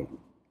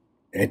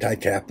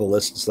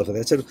 anti-capitalist and stuff like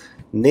that. I said,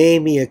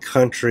 "Name me a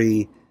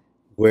country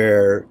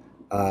where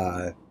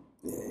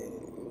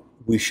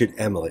we should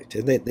emulate."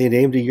 And they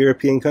named a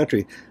European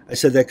country. I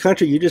said, "That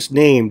country you just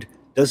named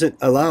doesn't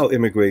allow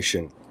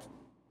immigration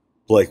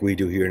like we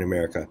do here in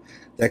America.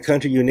 That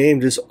country you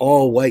named is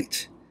all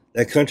white.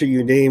 That country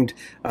you named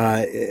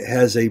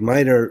has a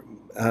minor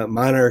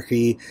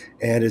monarchy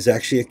and is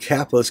actually a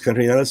capitalist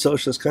country, not a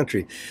socialist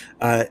country."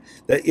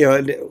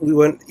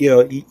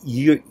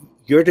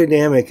 Your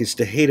dynamic is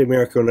to hate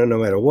America no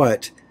matter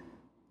what.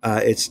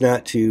 It's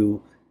not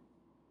to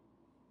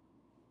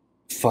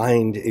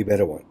find a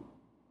better one.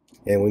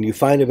 And when you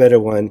find a better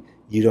one,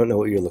 you don't know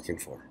what you're looking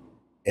for.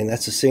 And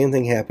that's the same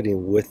thing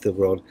happening with the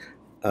World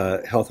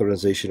Health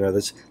Organization.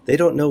 Others, they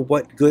don't know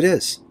what good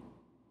is.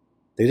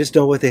 They just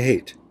know what they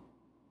hate.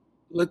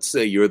 Let's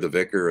say you're the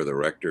vicar or the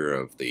rector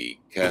of the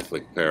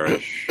Catholic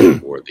parish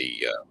or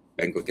the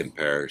Anglican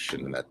parish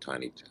in that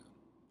tiny town.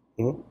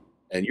 Mm-hmm.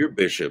 And your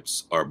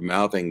bishops are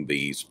mouthing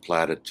these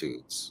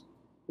platitudes.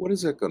 What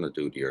is that going to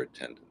do to your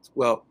attendance?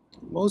 Well,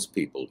 most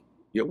people,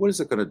 what is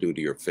it going to do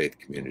to your faith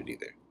community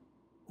there?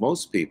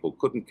 Most people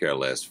couldn't care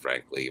less,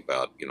 frankly,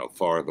 about,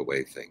 far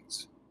away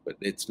things. But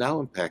it's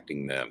now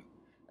impacting them.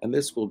 And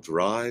this will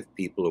drive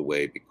people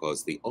away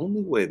because the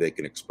only way they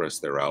can express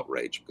their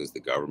outrage, because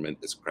the government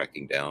is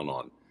cracking down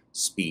on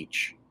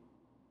speech,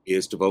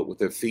 is to vote with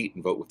their feet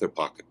and vote with their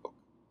pocketbook.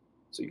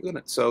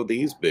 So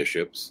these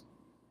bishops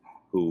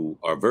who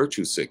are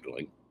virtue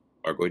signaling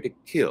are going to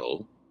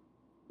kill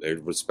their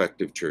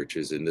respective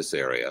churches in this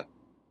area.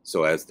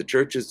 So as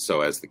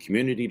the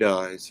community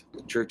dies,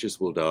 the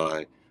churches will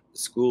die, the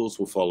schools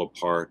will fall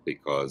apart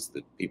because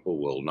the people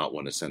will not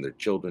want to send their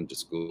children to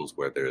schools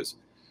where there's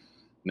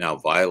now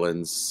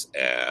violence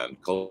and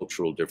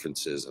cultural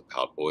differences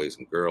about boys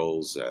and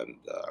girls and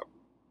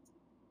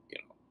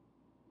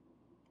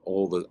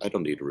I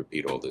don't need to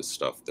repeat all this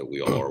stuff that we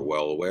all are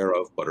well aware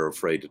of, but are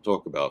afraid to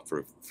talk about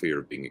for fear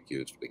of being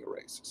accused of being a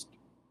racist.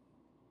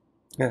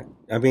 Yeah,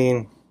 I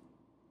mean,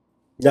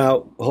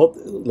 now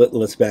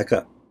let's back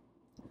up.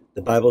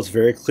 The Bible is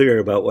very clear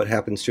about what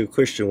happens to a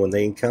Christian when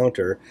they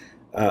encounter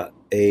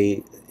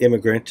a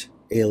immigrant,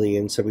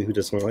 alien, somebody who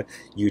doesn't want.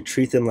 You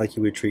treat them like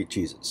you would treat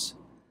Jesus.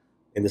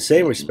 In the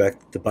same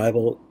respect, the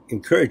Bible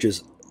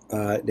encourages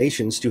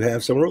nations to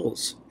have some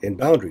rules and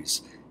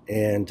boundaries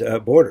and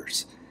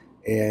borders.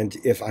 And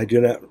if I do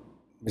not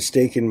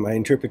mistake in my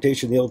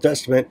interpretation of the Old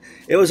Testament,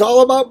 it was all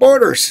about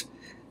borders.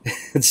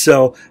 And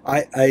so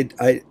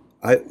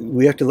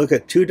we have to look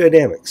at two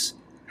dynamics.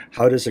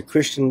 How does a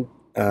Christian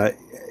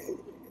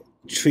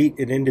treat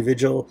an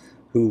individual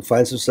who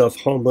finds himself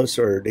homeless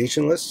or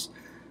nationless?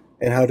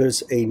 And how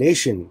does a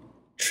nation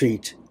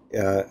treat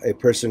a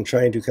person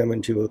trying to come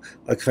into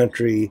a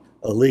country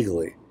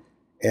illegally?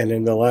 And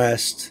in the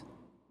last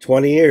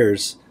 20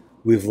 years,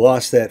 we've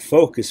lost that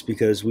focus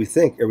because we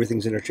think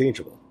everything's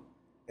interchangeable,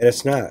 and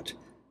it's not.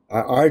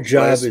 Our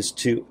job is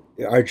to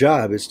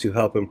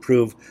help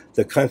improve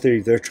the country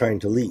they're trying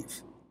to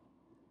leave,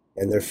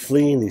 and they're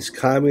fleeing these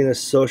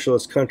communist,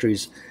 socialist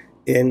countries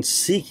and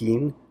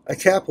seeking a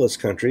capitalist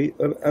country,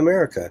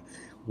 America.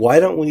 Why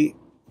don't we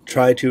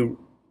try to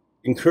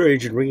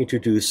encourage and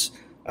reintroduce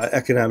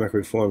economic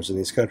reforms in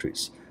these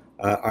countries?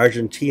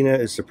 Argentina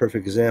is the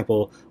perfect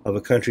example of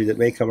a country that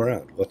may come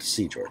around. What to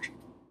see, George?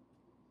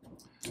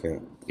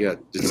 Yeah,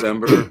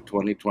 December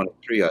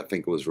 2023, I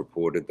think it was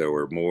reported there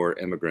were more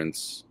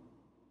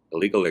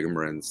illegal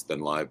immigrants than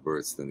live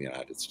births in the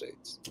United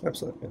States.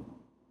 Absolutely.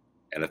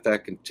 And if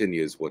that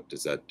continues, what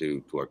does that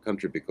do to our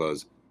country?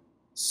 Because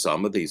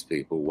some of these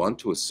people want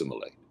to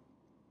assimilate.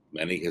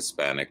 Many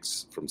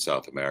Hispanics from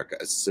South America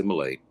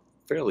assimilate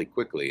fairly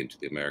quickly into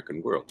the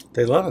American world.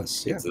 They love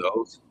us, yeah.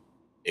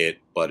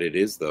 But it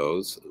is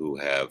those who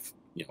have,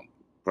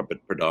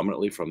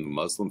 predominantly from the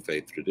Muslim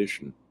faith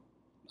tradition,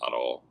 not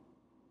all,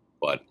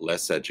 but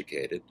less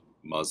educated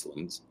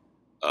Muslims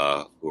who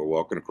are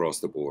walking across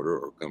the border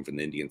or come from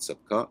the Indian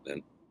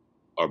subcontinent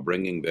are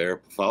bringing their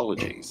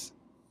pathologies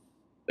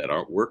that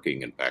aren't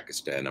working in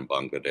Pakistan and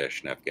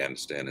Bangladesh and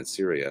Afghanistan and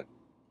Syria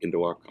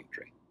into our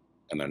country.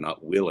 And they're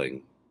not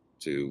willing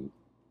to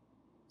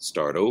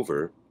start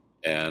over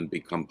and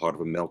become part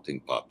of a melting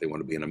pot. They want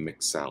to be in a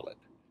mixed salad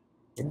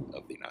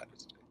of the United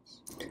States.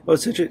 Well,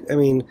 it's interesting. I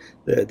mean,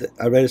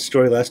 I read a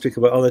story last week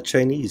about all the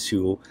Chinese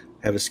who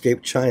have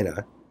escaped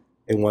China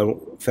in one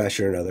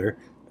fashion or another,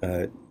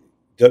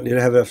 don't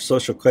have enough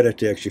social credit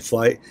to actually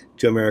fly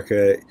to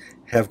America,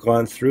 have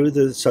gone through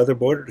the southern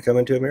border to come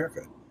into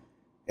America.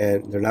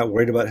 And they're not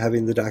worried about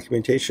having the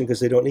documentation because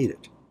they don't need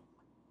it.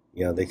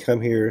 They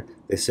come here,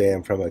 they say,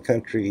 I'm from a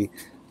country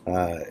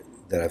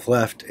that I've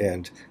left,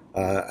 and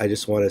I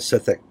just want to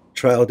set that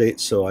trial date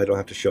so I don't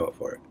have to show up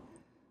for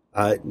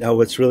it. Now,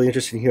 what's really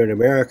interesting here in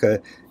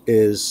America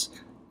is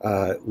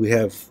we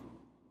have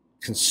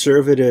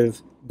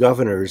conservative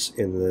governors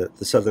in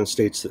the southern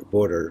states that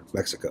border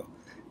Mexico,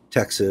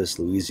 Texas,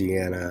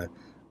 Louisiana,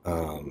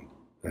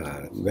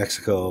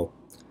 Mexico,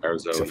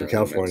 Arizona, except for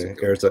California,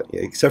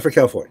 except for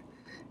California.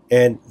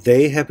 And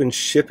they have been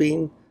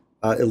shipping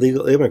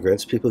illegal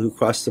immigrants, people who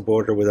cross the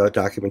border without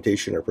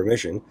documentation or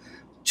permission,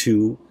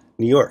 to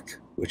New York,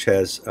 which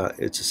has,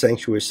 it's a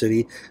sanctuary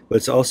city, but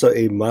it's also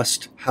a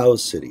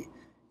must-house city.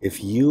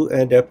 If you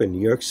end up in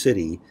New York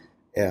City,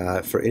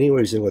 for any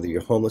reason, whether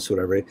you're homeless or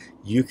whatever,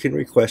 you can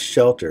request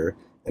shelter.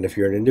 And if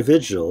you're an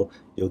individual,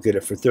 you'll get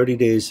it for 30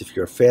 days. If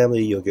you're a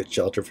family, you'll get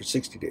shelter for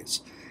 60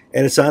 days.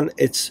 And it's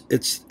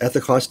at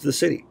the cost of the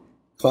city.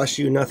 It costs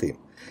you nothing.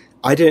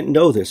 I didn't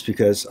know this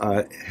because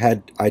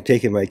had I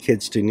taken my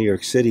kids to New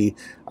York City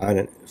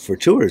for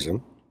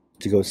tourism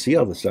to go see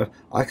all this stuff,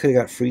 I could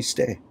have got free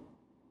stay.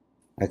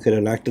 I could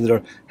have knocked on the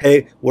door.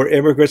 Hey, we're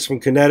immigrants from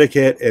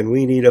Connecticut and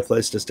we need a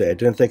place to stay. I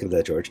didn't think of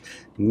that, George.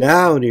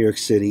 Now, New York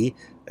City,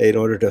 in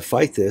order to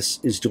fight this,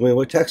 is doing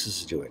what Texas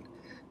is doing.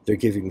 They're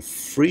giving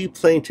free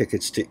plane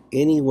tickets to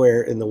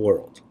anywhere in the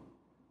world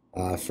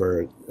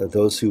for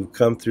those who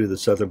come through the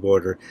southern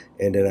border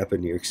and end up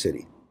in New York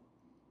City.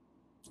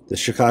 The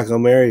Chicago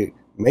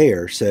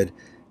mayor said,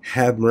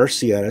 "Have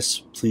mercy on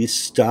us. Please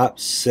stop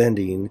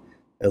sending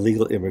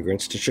illegal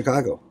immigrants to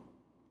Chicago."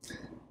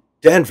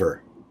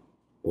 Denver,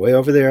 way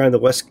over there on the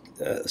west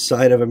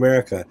side of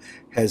America,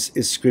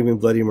 is screaming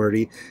bloody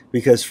murder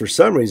because for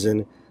some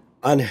reason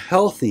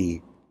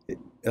unhealthy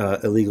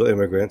illegal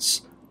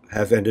immigrants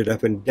have ended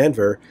up in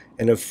Denver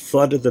and have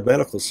flooded the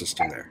medical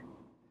system there.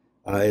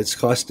 It's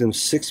cost them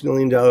 $6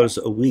 million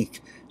a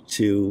week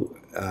to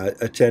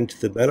attend to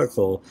the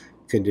medical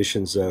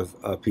conditions of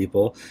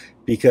people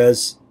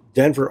because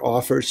Denver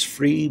offers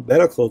free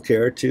medical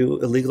care to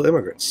illegal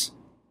immigrants.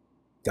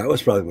 That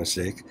was probably a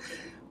mistake.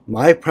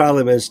 My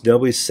problem is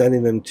nobody's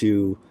sending them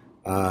to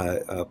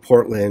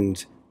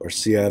Portland or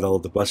Seattle.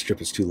 The bus trip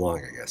is too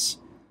long, I guess.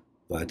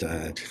 But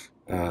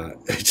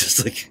it's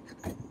just like,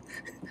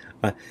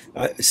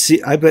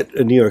 I bet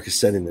New York is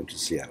sending them to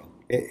Seattle.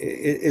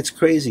 It's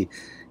crazy.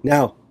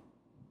 Now,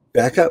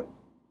 back up.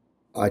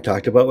 I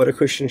talked about what a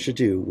Christian should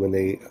do when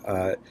they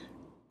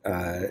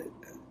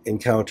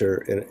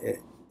encounter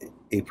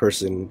a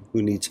person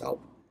who needs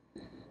help.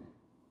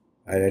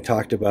 And I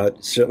talked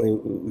about, certainly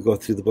we go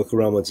through the book of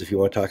Romans if you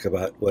want to talk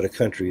about what a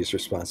country is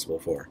responsible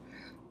for.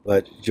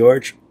 But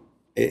George,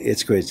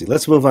 it's crazy.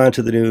 Let's move on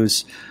to the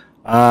news.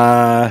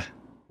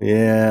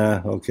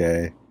 Yeah,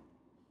 okay.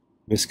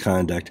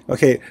 Misconduct.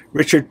 Okay,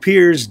 Richard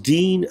Pearse,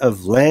 Dean of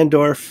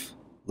Llandaff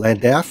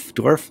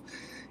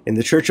in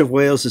the Church of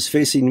Wales, is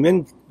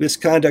facing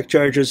misconduct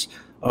charges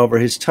over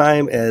his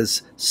time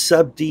as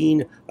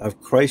sub-dean of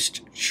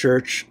Christ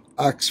Church,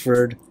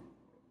 Oxford.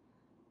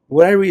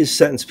 When I read his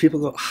sentence,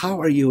 people go,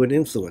 "How are you an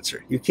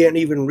influencer? You can't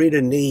even read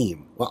a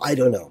name." Well, I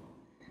don't know.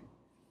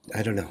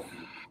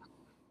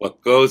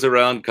 What goes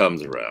around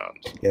comes around.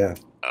 Yeah.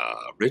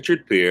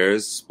 Richard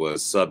Pearse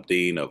was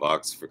sub-dean of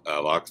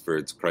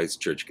Oxford's Christ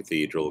Church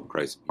Cathedral,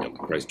 Christ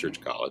Church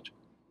College,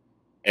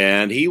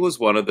 and he was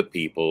one of the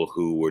people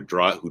who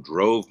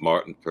drove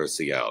Martin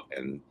Percy out,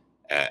 and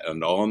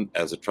on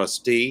as a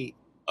trustee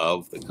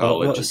of the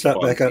college. Well,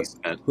 stop back up.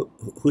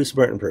 Who's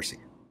Martin Percy?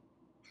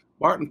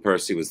 Martin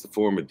Percy was the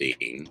former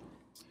dean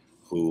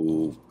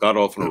who got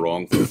off on a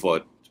wrong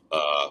foot,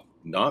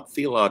 not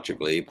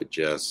theologically, but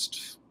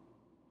just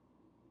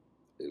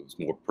it was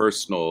more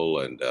personal,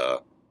 and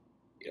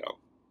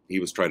he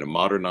was trying to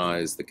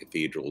modernize the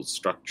cathedral's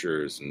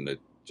structures, and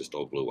it just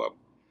all blew up.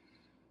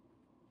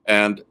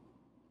 And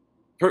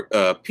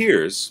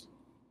Pearse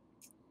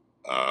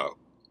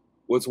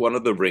was one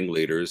of the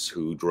ringleaders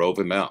who drove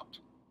him out.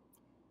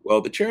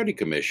 Well, the Charity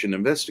Commission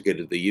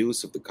investigated the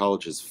use of the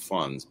college's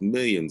funds,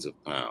 millions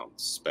of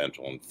pounds spent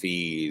on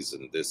fees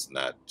and this and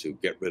that to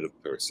get rid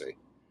of Percy.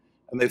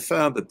 And they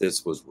found that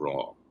this was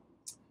wrong.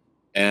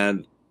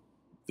 And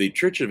the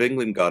Church of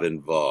England got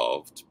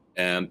involved,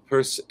 and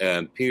Pearse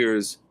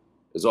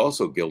is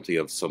also guilty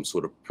of some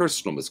sort of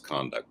personal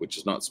misconduct, which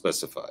is not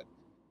specified.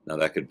 Now,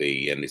 that could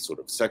be any sort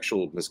of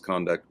sexual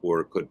misconduct, or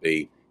it could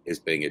be his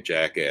being a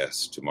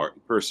jackass to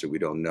Martin Percy. We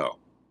don't know.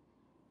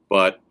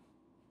 But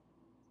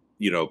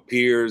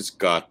Pearse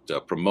got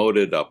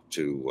promoted up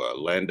to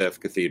Llandaff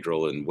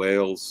Cathedral in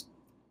Wales,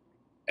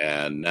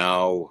 and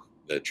now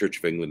the Church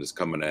of England is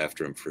coming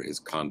after him for his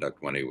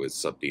conduct when he was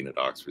sub-dean at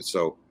Oxford.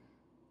 So,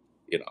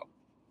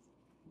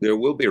 there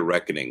will be a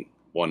reckoning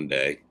one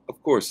day,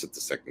 of course, at the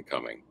second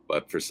coming,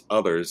 but for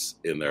others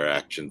in their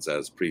actions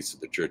as priests of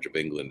the Church of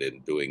England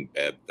in doing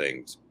bad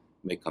things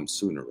may come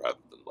sooner rather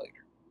than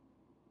later.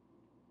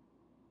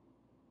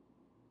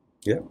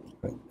 Yeah,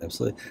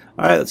 absolutely.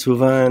 All right, let's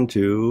move on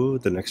to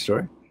the next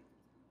story.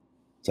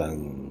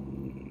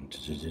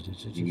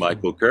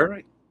 Michael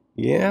Curry.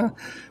 Yeah.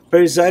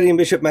 Presiding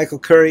Bishop Michael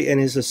Curry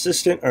and his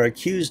assistant are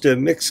accused of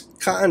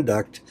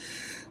misconduct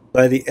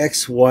by the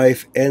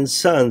ex-wife and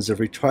sons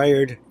of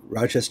retired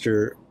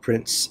Rochester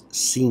Prince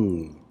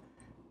Singh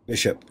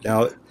Bishop.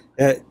 Now,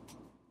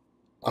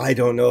 I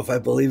don't know if I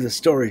believe the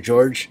story,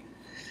 George.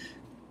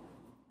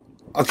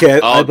 Okay,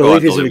 I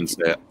believe he's.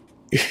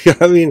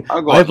 I mean,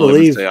 I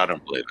believe. I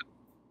don't believe it.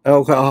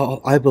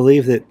 Oh, I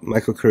believe that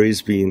Michael Curry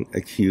is being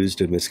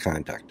accused of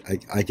misconduct.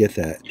 I get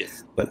that,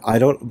 yes. But I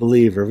don't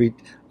believe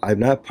I'm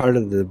not part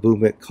of the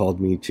movement called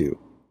Me Too.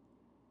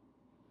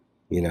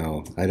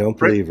 I don't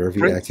believe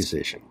every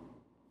accusation.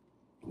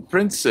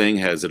 Prince Singh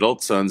has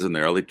adult sons in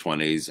their early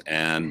 20s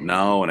and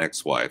now an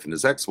ex-wife. And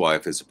his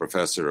ex-wife is a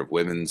professor of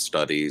women's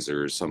studies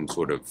or some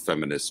sort of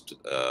feminist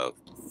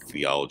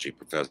theology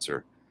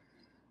professor.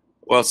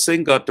 Well,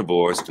 Singh got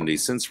divorced and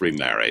he's since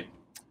remarried.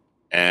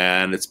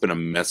 And it's been a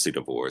messy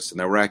divorce. And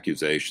there were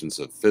accusations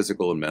of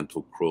physical and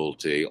mental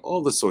cruelty,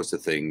 all the sorts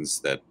of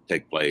things that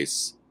take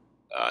place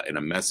in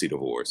a messy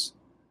divorce.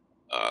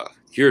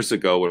 Years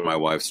ago, when my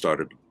wife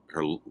started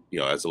her,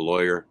 as a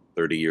lawyer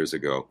 30 years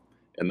ago,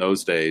 In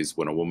those days,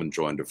 when a woman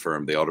joined a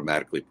firm, they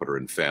automatically put her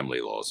in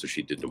family law. So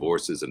she did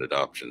divorces and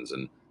adoptions,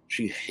 and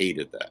she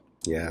hated that.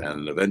 Yeah.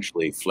 And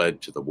eventually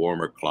fled to the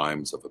warmer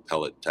climes of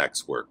appellate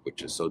tax work,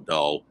 which is so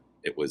dull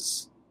it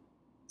was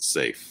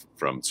safe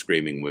from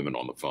screaming women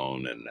on the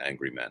phone and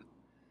angry men.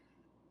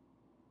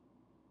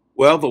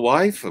 Well, the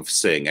wife of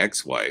Singh,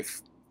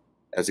 ex-wife,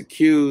 has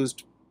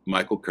accused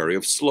Michael Curry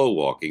of slow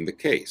walking the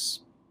case,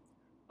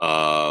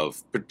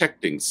 of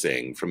protecting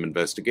Singh from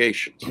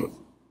investigations.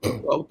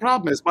 Well, the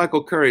problem is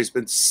Michael Curry's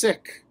been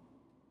sick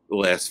the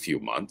last few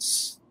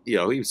months.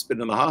 He's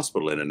been in the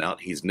hospital in and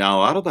out. He's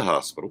now out of the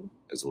hospital,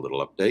 as a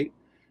little update.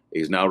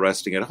 He's now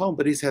resting at home,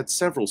 but he's had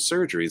several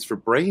surgeries for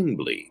brain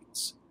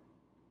bleeds.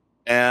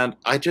 And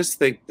I just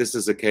think this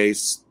is a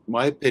case,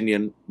 my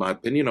opinion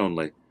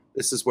only,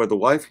 this is where the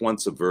wife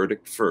wants a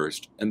verdict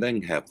first and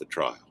then have the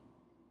trial.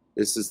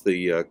 This is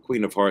the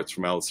Queen of Hearts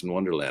from Alice in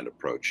Wonderland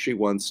approach. She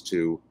wants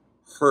to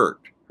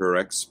hurt her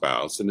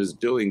ex-spouse and is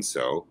doing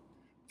so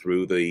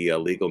through the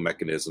legal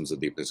mechanisms of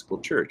the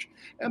Episcopal Church.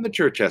 And the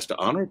church has to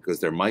honor it because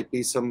there might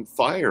be some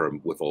fire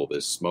with all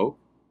this smoke.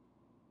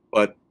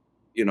 But,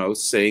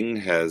 Singh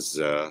has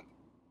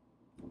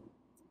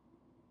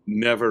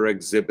never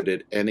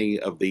exhibited any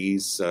of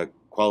these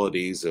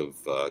qualities of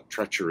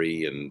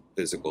treachery and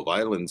physical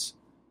violence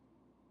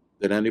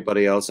that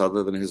anybody else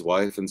other than his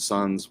wife and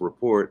sons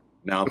report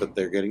now that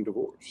they're getting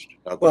divorced.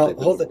 Well,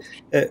 hold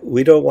it.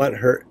 We don't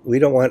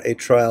want a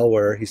trial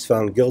where he's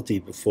found guilty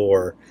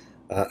before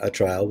a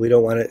trial. We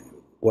don't want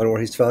one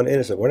where he's found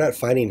innocent. We're not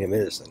finding him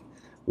innocent.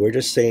 We're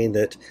just saying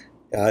that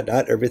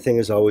not everything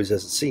is always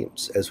as it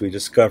seems, as we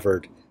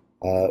discovered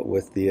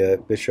with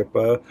the Bishop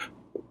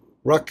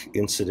Ruck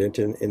incident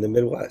in the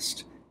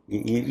Midwest.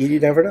 You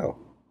never know.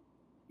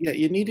 Yeah,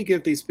 you need to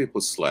give these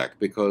people slack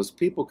because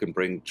people can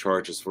bring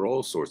charges for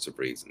all sorts of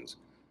reasons.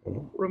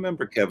 Mm-hmm.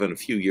 Remember, Kevin, a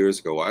few years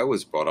ago, I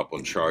was brought up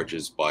on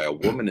charges by a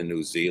woman in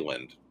New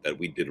Zealand that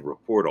we did a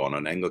report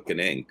on Anglican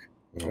Inc.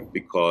 Mm-hmm.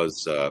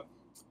 because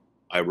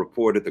I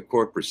reported the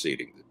court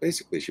proceedings.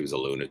 Basically, she was a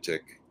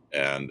lunatic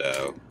and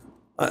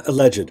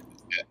alleged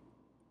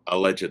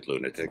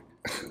lunatic.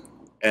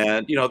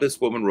 And,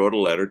 this woman wrote a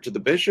letter to the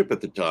bishop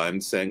at the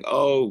time saying,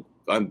 oh,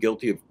 I'm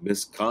guilty of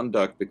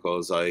misconduct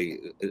because I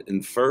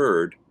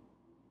inferred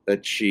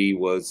that she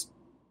was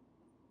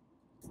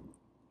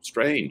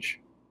strange.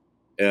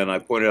 And I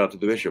pointed out to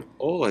the bishop,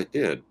 all I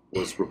did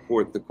was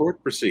report the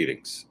court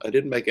proceedings. I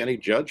didn't make any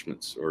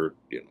judgments or,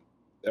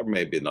 there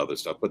may be another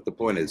stuff. But the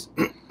point is,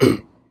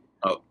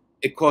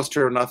 it cost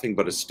her nothing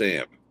but a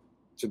stamp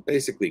to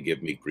basically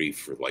give me grief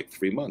for like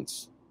 3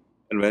 months.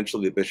 And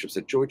eventually the bishop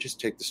said, George, just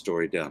take the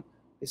story down.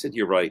 I said,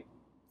 you're right.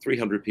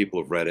 300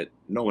 people have read it.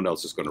 No one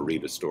else is going to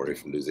read a story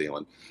from New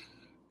Zealand.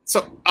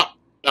 So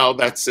now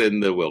that's in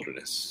the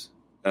wilderness.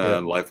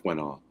 And life went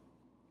on.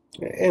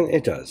 And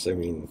it does. I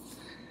mean,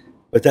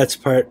 but that's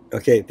part.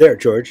 Okay, there,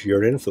 George,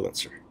 you're an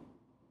influencer.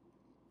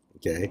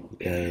 Okay.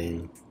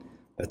 And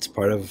that's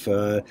part of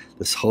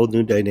this whole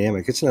new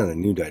dynamic. It's not a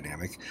new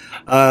dynamic.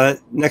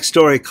 Next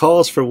story,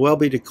 calls for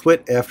Welby to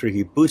quit after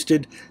he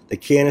boosted the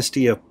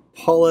candidacy of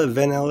Paula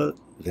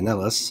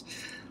Venelis.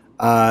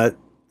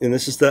 And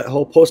this is that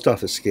whole post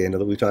office scandal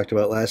that we talked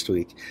about last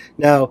week.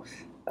 Now,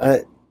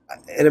 an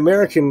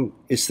American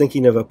is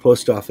thinking of a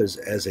post office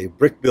as a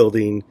brick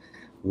building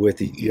with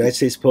the United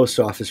States Post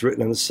Office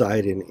written on the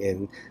side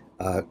in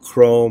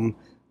chrome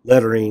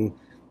lettering.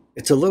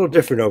 It's a little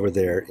different over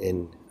there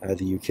in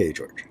the UK,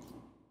 George.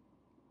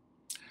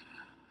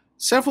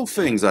 Several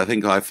things I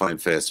think I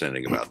find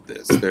fascinating about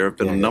this. There have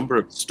been a number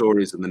of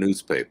stories in the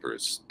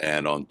newspapers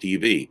and on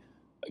TV.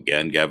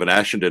 Again, Gavin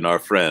Ashenden, our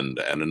friend,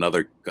 and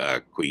another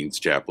Queen's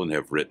chaplain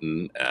have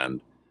written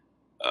and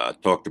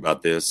talked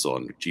about this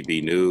on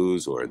GB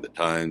News or in the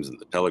Times and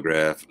the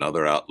Telegraph and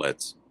other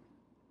outlets.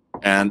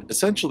 And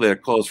essentially, there are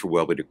calls for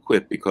Welby to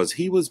quit because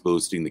he was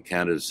boosting the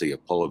candidacy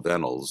of Paula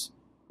Venelis,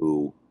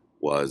 who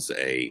was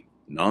a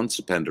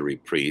non-stipendiary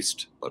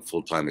priest but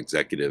full-time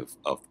executive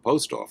of the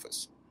post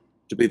office,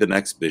 to be the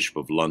next Bishop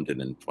of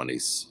London in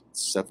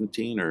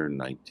 2017 or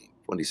 19?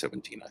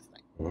 2017, I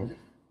think. Mm-hmm.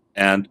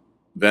 And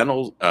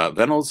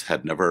Venelis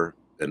had never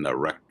been a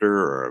rector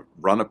or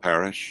run a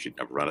parish. She'd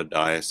never run a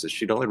diocese.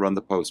 She'd only run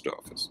the post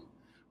office.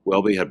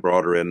 Welby had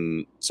brought her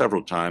in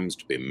several times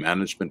to be a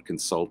management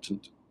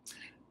consultant.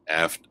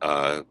 And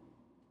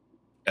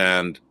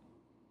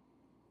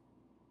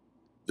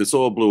this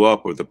all blew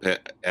up part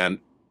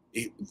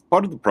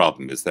of the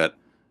problem is that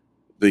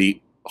the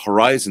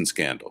Horizon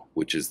scandal,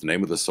 which is the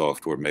name of the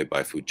software made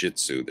by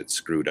Fujitsu that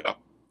screwed up,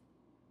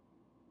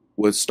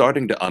 was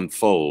starting to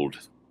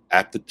unfold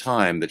at the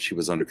time that she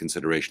was under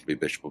consideration to be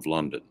Bishop of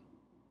London.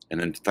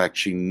 And in fact,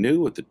 she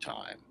knew at the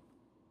time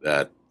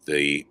that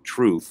the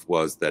truth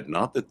was that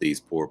not that these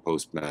poor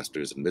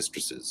postmasters and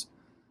mistresses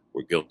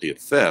were guilty of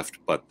theft,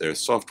 but their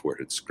software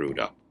had screwed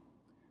up.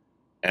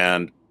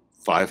 And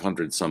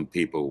 500 some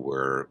people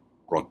were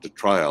brought to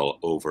trial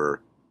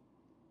over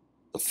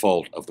the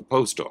fault of the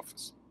post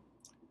office.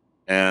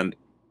 And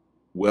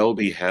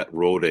Welby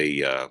wrote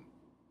a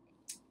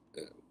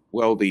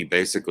Welby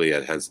basically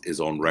has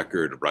his own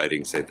record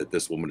writing say that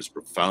this woman has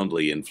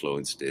profoundly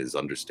influenced his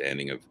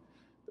understanding of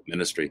the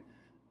ministry.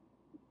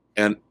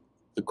 And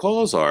the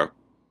calls are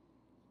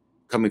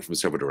coming from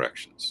several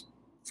directions.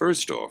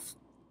 First off,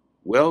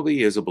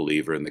 Welby is a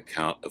believer in the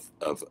count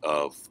of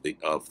the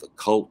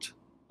cult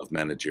of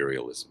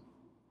managerialism,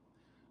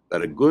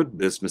 that a good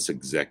business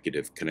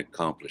executive can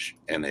accomplish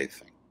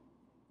anything,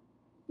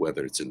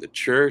 whether it's in the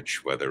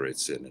church, whether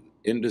it's in an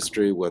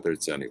industry, whether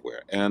it's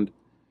anywhere. And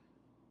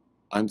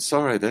I'm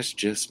sorry, that's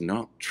just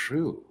not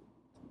true.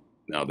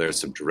 Now, there's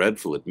some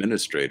dreadful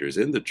administrators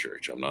in the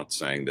church. I'm not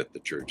saying that the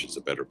church is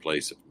a better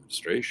place of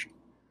administration,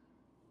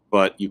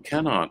 but you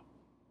cannot,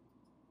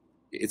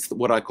 it's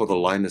what I call the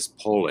Linus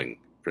Pauling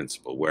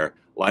principle, where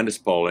Linus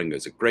Pauling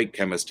is a great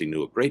chemist. He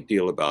knew a great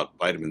deal about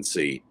vitamin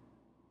C.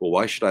 Well,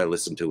 why should I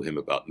listen to him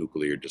about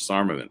nuclear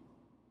disarmament?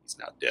 He's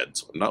now dead,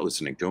 so I'm not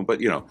listening to him. But,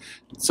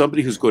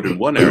 somebody who's good in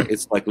one area,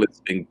 it's like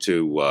listening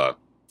to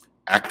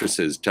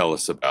actresses tell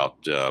us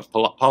about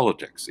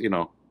politics. You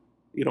don't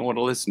want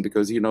to listen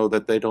because you know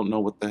that they don't know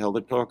what the hell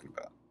they're talking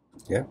about.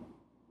 Yeah.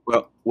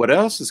 Well, what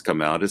else has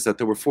come out is that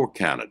there were 4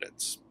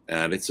 candidates,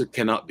 and it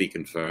cannot be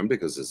confirmed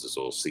because this is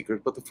all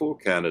secret, but the 4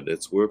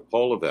 candidates were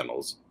Paula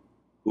Venables,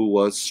 who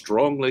was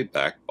strongly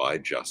backed by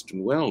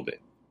Justin Welby.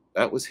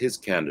 That was his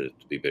candidate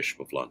to be Bishop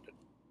of London,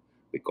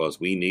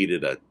 because we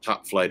needed a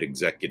top-flight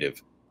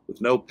executive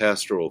with no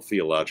pastoral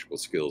theological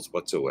skills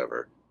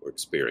whatsoever or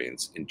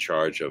experience in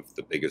charge of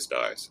the biggest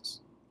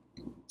diocese.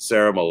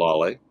 Sarah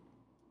Mullally,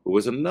 who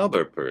was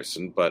another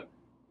person, but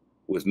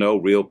with no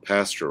real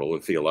pastoral or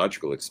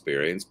theological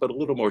experience, but a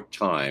little more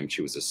time.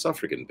 She was a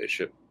suffragan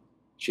bishop.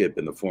 She had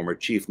been the former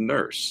chief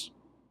nurse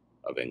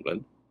of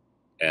England,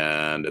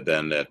 and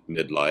then at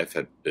midlife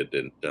had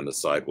done a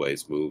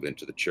sideways move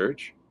into the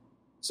church.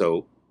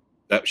 So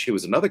that she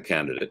was another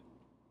candidate.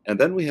 And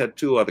then we had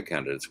 2 other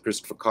candidates,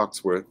 Christopher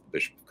Coxworth,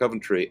 Bishop of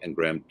Coventry, and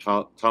Graham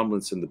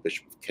Tomlinson, the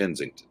Bishop of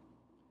Kensington.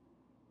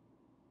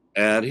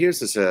 And here's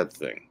the sad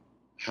thing.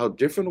 How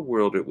different a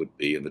world it would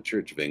be in the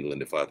Church of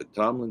England if either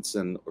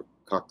Tomlinson or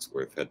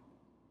Coxworth had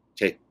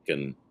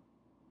taken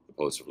the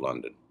post of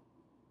London.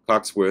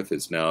 Coxworth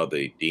is now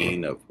the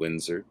Dean of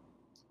Windsor,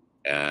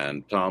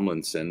 and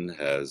Tomlin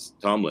has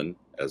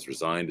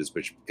resigned as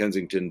Bishop of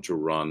Kensington to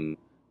run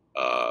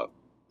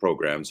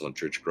programs on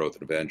church growth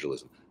and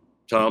evangelism.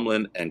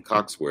 Tomlin and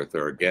Coxworth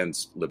are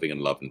against living in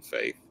love and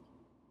faith,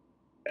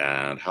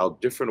 and how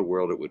different a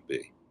world it would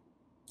be.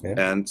 Yeah.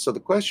 And so the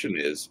question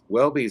is,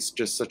 Welby's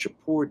just such a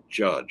poor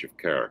judge of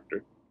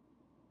character,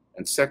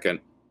 and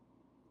second,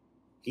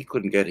 he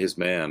couldn't get his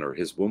man or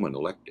his woman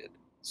elected,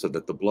 so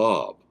that the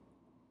blob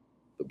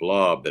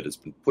that has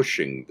been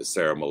pushing the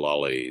Sarah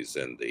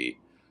Mullalys and the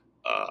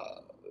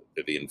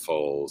Vivian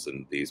Foles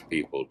and these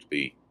people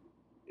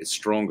is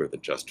stronger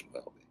than Justin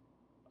Welby.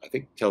 I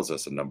think tells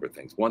us a number of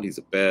things. 1, he's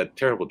a bad,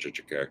 terrible judge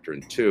of character,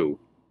 and 2,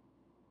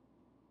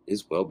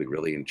 is Welby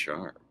really in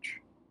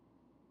charge?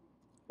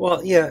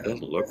 Well, yeah, it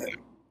doesn't look like.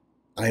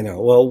 I know.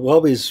 Well,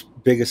 Welby's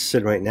biggest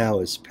sin right now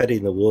is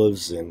petting the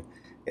wolves and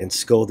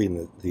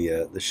scolding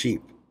the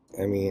sheep.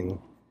 I mean,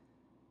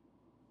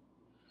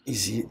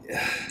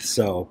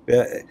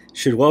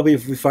 should Welby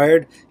be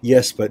fired?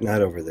 Yes, but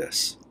not over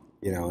this.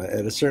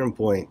 At a certain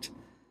point,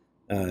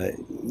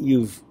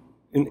 you've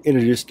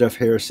introduced enough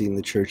heresy in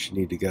the church. You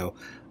need to go.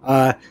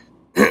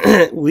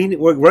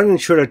 We're running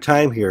short of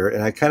time here,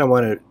 and I kind of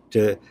wanted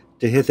to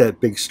hit that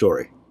big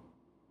story.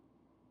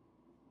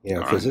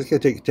 Because it's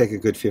going to take a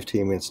good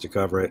 15 minutes to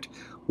cover it.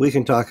 We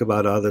can talk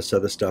about all this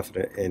other stuff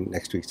in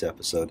next week's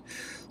episode.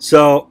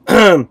 So,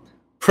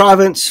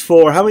 province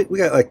 4, how many? We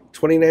got like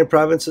 29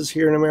 provinces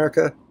here in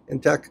America in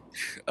tech?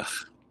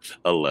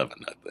 11,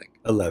 I think.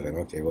 11,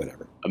 okay,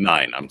 whatever.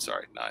 9, I'm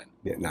sorry, 9.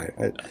 Yeah,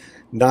 9.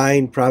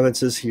 9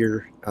 provinces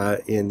here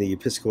in the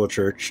Episcopal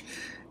Church.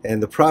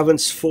 And the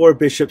province 4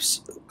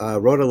 bishops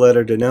wrote a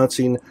letter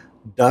denouncing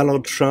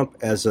Donald Trump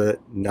as a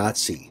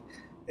Nazi.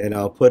 And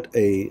I'll put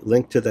a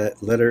link to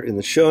that letter in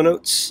the show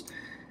notes.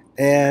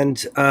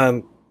 And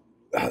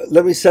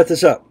let me set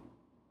this up.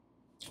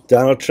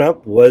 Donald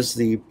Trump was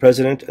the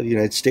president of the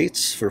United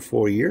States for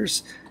 4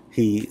 years.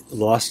 He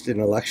lost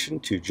an election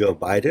to Joe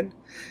Biden.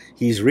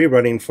 He's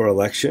rerunning for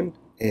election.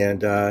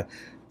 And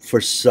for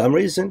some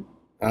reason,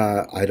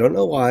 I don't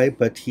know why,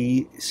 but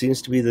he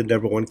seems to be the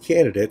number 1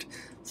 candidate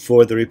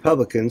for the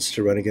Republicans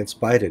to run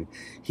against Biden.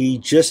 He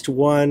just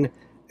won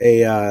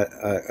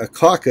a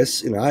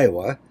caucus in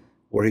Iowa,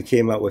 where he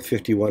came out with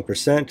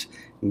 51%.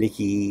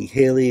 Nikki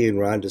Haley and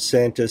Ron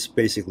DeSantis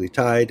basically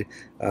tied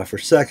for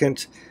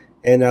second.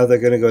 And now they're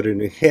going to go to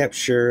New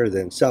Hampshire,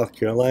 then South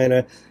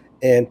Carolina.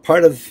 And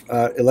part of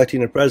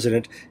electing a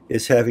president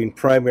is having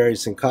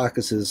primaries and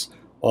caucuses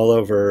all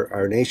over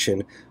our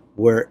nation,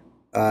 where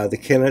the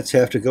candidates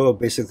have to go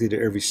basically to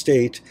every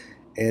state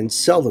and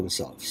sell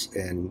themselves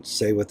and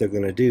say what they're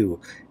going to do.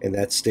 And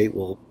that state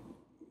will,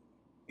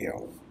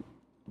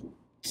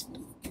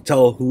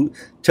 tell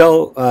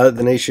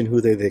the nation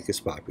who they think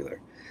is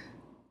popular.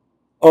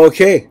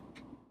 Okay,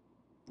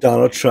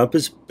 Donald Trump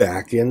is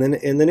back in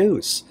the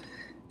news,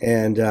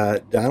 And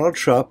Donald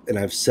Trump, and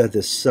I've said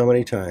this so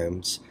many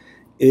times,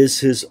 is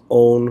his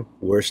own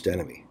worst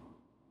enemy.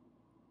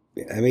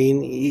 I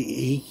mean,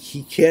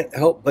 he can't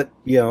help but,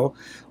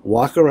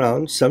 walk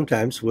around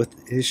sometimes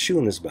with his shoe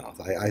in his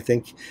mouth. I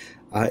think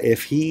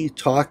if he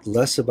talked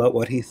less about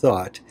what he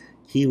thought,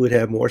 he would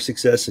have more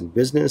success in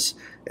business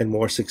and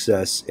more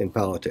success in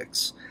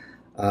politics.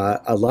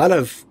 A lot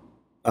of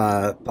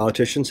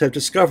politicians have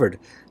discovered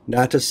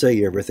not to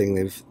say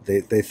everything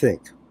they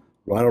think.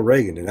 Ronald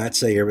Reagan did not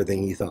say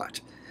everything he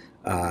thought.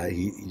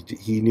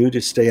 He knew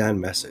to stay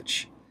on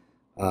message.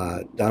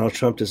 Donald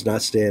Trump does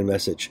not stay on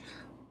message.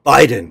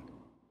 Biden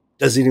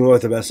doesn't even know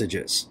what the message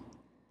is.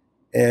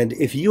 And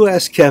if you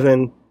ask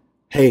Kevin,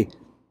 hey,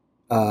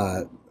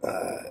 uh,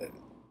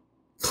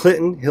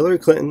 Hillary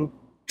Clinton,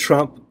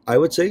 Trump, I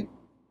would say,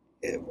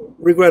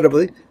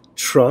 regrettably,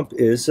 Trump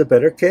is a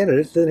better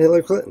candidate than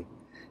Hillary Clinton.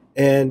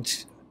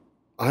 And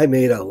I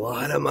made a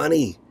lot of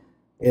money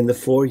in the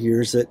 4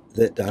 years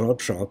that Donald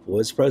Trump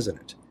was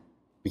president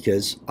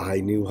because I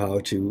knew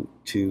how to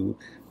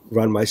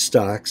run my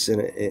stocks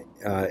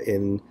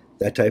in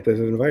that type of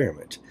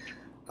environment.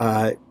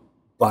 Uh,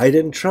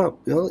 Biden, Trump,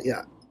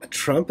 yeah,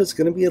 Trump is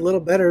going to be a little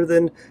better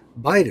than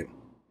Biden,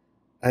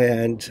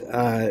 and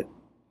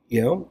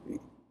you know,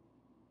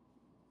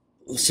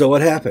 so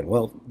what happened?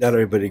 Well, not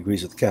everybody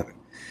agrees with Kevin,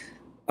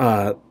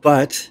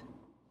 but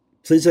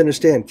please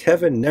understand,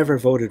 Kevin never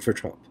voted for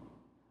Trump.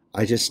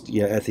 I just,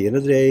 at the end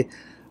of the day,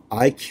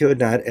 I could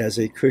not, as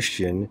a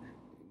Christian,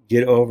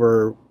 get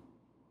over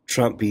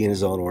Trump being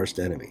his own worst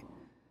enemy.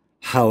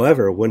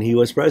 However, when he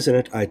was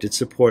president, I did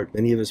support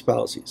many of his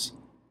policies.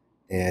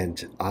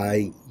 And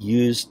I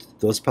used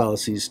those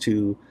policies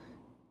to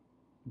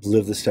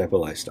live this type of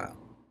lifestyle.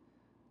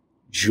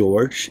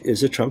 George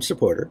is a Trump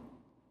supporter.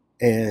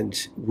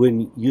 And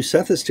when you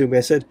sent this to me,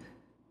 I said,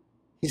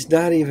 he's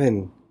not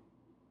even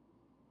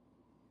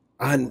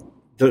on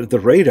the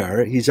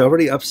radar. He's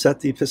already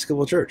upset the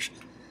Episcopal Church.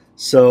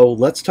 So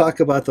let's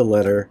talk about the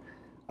letter.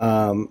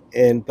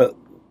 But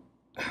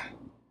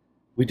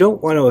we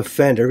don't want to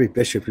offend every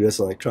bishop who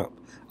doesn't like Trump.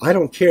 I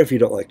don't care if you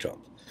don't like Trump.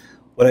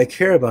 What I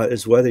care about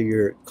is whether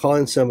you're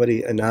calling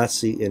somebody a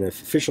Nazi in an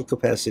official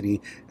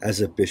capacity as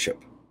a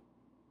bishop.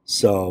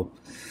 So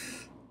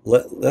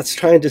let's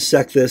try and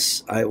dissect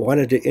this. I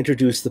wanted to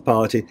introduce the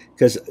polity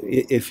because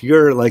if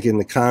you're like in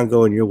the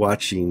Congo and you're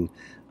watching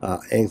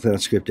Anglican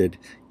Unscripted,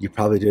 you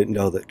probably didn't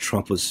know that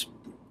Trump was,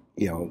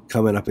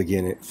 coming up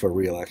again for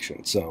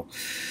re-election. So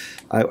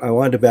I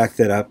wanted to back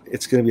that up.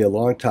 It's going to be a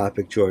long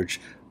topic,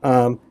 George.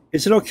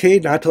 Is it okay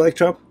not to like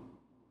Trump?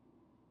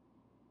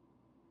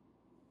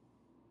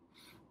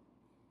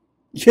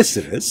 Yes,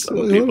 it is.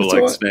 Some people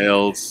like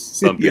snails.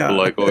 Some people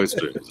like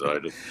oysters.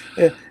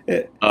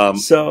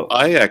 So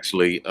I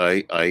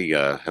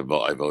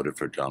voted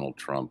for Donald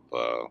Trump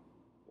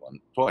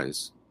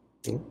twice,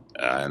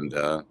 and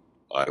I'm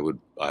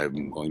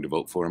going to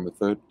vote for him a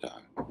third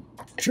time.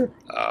 Sure.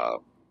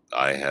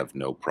 I have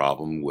no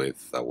problem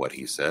with what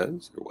he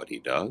says or what he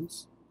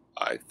does.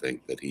 I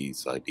think that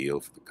he's ideal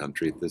for the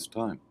country at this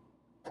time.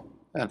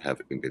 And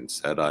having been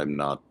said, I'm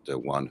not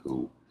one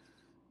who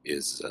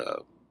is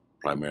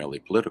primarily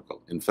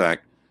political. In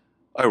fact,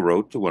 I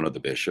wrote to one of the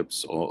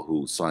bishops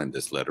who signed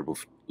this letter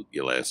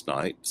last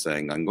night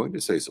saying, I'm going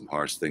to say some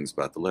harsh things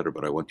about the letter,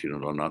 but I want you to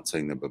know I'm not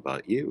saying them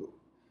about you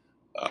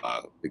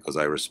because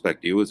I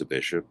respect you as a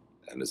bishop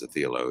and as a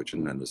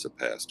theologian and as a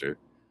pastor,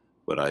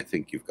 but I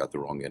think you've got the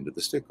wrong end of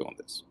the stick on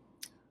this.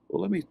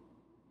 Well, let me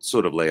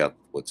sort of lay out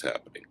what's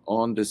happening.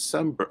 On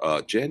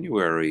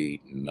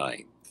January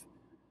 9th,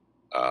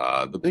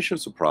 the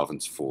bishops of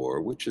Province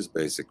 4, which is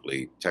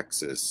basically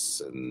Texas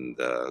and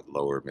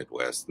lower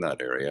Midwest in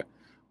that area,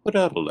 put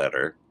out a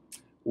letter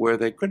where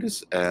they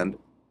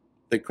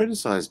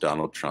criticized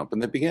Donald Trump,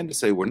 and they began to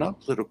say, we're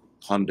not political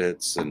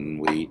pundits, and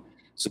we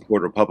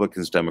support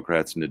Republicans,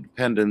 Democrats, and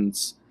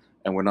independents,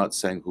 and we're not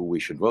saying who we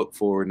should vote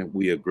for, and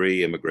we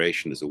agree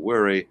immigration is a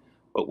worry,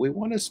 but we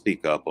want to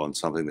speak up on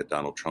something that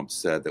Donald Trump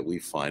said that we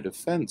find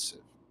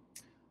offensive.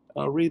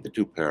 I'll read the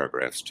two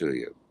paragraphs to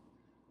you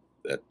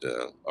that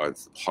are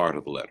part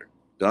of the letter.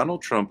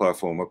 Donald Trump, our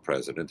former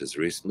president, has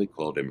recently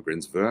called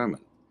immigrants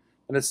vermin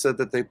and has said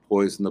that they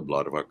poison the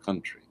blood of our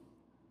country.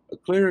 A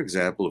clear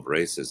example of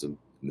racism,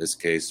 in this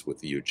case with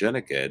the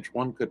eugenic edge,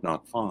 one could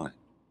not find.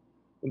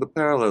 When the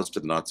parallels to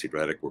the Nazi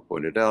rhetoric were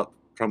pointed out,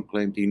 Trump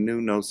claimed he knew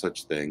no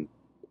such thing,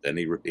 but then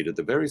he repeated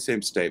the very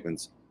same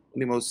statements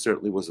when he most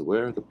certainly was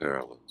aware of the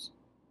parallels.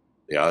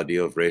 The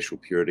idea of racial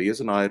purity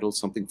is an idol,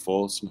 something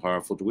false and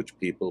harmful to which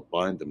people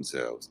bind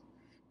themselves.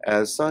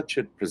 As such,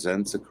 it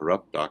presents a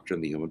corrupt doctrine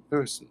of the human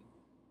person.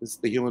 It's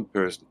the human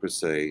person per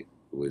se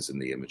who is in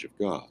the image of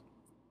God.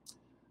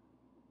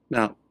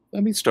 Now,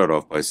 let me start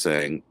off by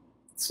saying,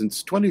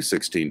 since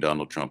 2016,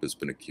 Donald Trump has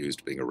been accused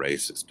of being a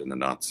racist and a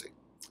Nazi.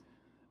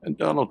 And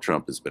Donald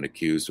Trump has been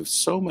accused of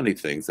so many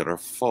things that are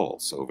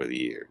false over the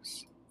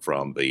years,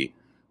 from the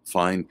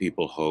Fine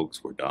People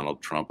hoax, where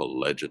Donald Trump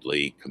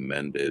allegedly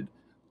commended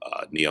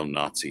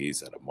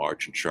neo-Nazis at a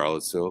march in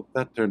Charlottesville.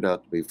 That turned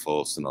out to be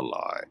false and a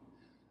lie.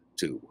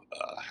 To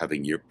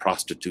having your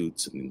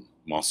prostitutes in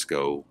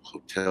Moscow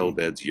hotel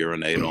beds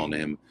urinate on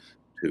him,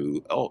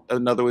 to, oh,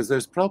 in other words,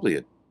 there's probably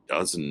a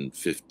dozen,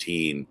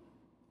 15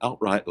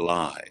 outright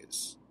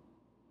lies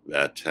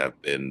that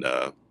have been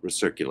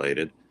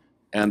recirculated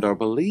and are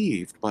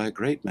believed by a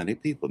great many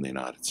people in the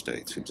United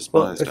States who Well,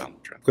 despise a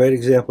Donald Trump. great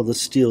example, the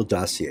Steele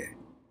dossier.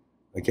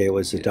 Okay, it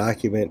was a Yes.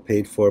 document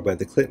paid for by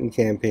the Clinton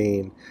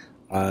campaign,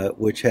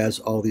 which has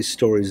all these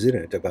stories in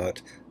it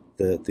about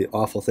the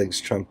awful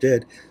things Trump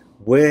did.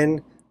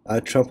 When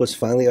Trump was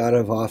finally out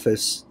of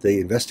office,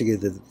 they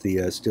investigated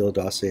the Steele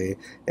dossier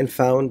and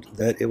found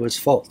that it was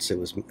false. It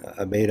was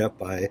made up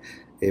by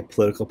a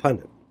political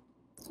pundit.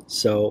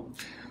 So,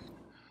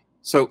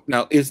 So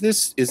now, is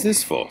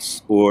this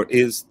false, or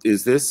is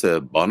this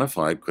a bona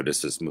fide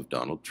criticism of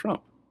Donald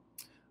Trump?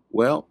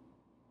 Well,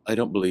 I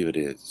don't believe it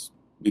is,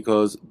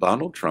 because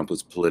Donald Trump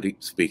was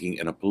speaking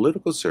in a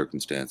political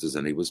circumstances,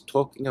 and he was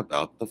talking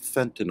about the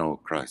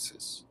fentanyl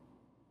crisis.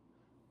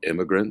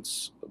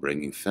 Immigrants are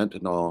bringing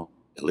fentanyl,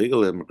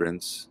 illegal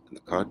immigrants, and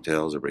the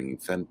cartels are bringing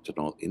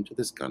fentanyl into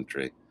this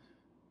country,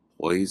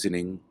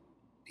 poisoning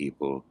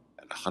people,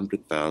 and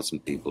 100,000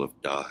 people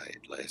have died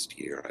last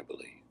year, I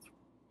believe.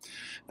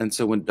 And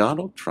so when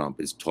Donald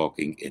Trump is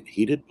talking in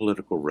heated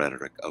political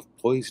rhetoric of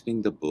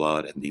poisoning the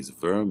blood and these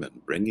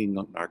vermin bringing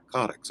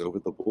narcotics over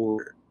the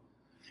border,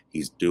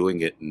 he's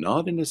doing it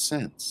not in a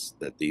sense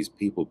that these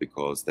people,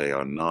 because they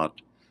are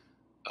not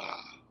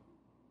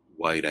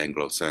white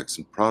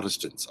Anglo-Saxon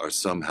Protestants, are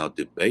somehow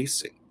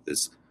debasing.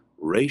 This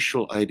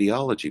racial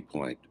ideology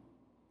point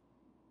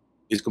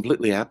is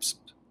completely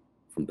absent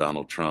from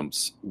Donald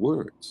Trump's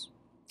words.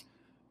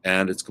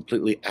 And it's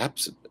completely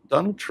absent.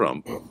 Donald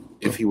Trump,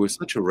 if he were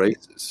such a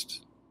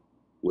racist,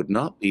 would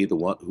not be the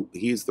one who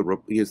he is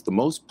the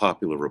most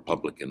popular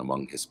Republican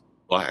among his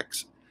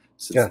blacks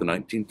since yeah, the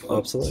 1920s.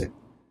 absolutely.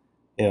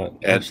 Yeah,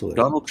 And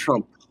absolutely. Donald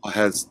Trump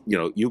has,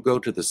 you go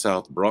to the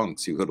South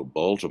Bronx, you go to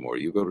Baltimore,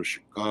 you go to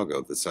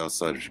Chicago, the South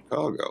Side of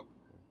Chicago,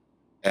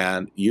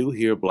 and you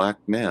hear black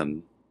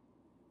men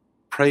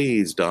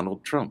praise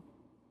Donald Trump.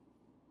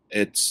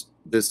 It's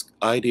this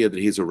idea that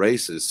he's a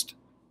racist.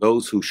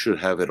 Those who should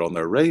have it on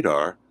their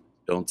radar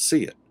don't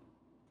see it.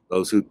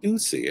 Those who do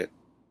see it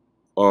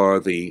are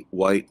the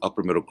white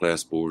upper middle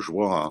class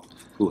bourgeois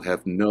who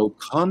have no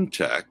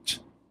contact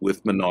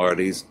with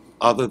minorities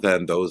other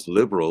than those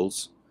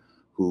liberals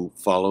who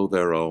follow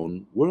their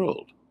own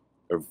world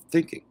of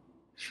thinking.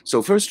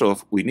 So first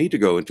off, we need to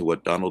go into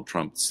what Donald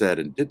Trump said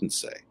and didn't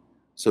say.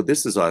 So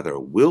this is either a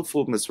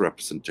willful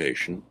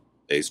misrepresentation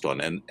based on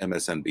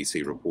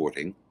MSNBC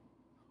reporting,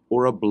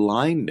 or a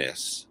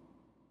blindness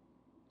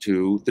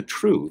to the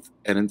truth.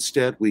 And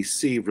instead we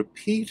see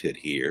repeated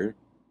here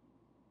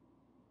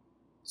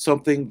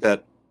something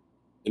that,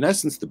 in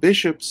essence, the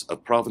bishops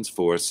of Province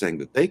 4 are saying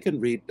that they can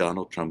read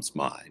Donald Trump's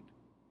mind,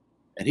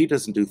 and he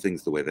doesn't do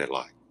things the way they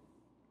like.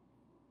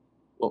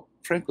 Well,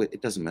 frankly,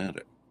 it doesn't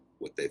matter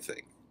what they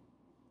think.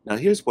 Now,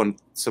 here's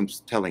some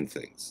telling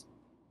things.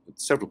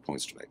 Several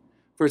points to make.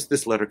 First,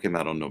 this letter came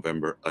out on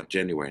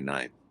January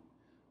 9th.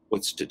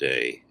 What's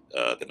today,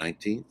 the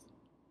 19th?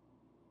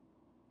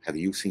 Have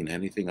you seen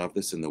anything of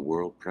this in the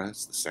world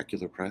press, the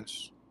secular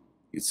press?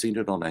 You've seen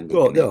it on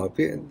Anglican. Well, no,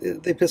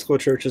 the Episcopal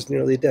Church is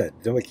nearly dead.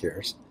 Nobody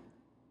cares.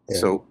 Yeah.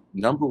 So,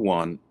 number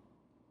one,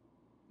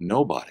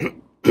 nobody,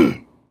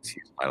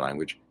 excuse my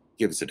language,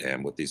 gives a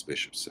damn what these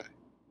bishops say.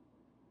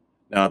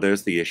 Now,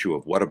 there's the issue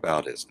of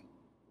whataboutism,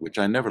 which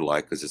I never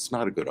like because it's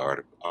not a good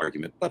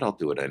argument, but I'll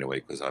do it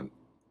anyway because I'm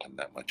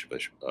that much of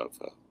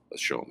a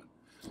showman.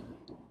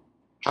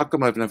 How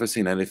come I've never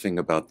seen anything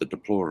about the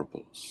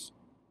deplorables?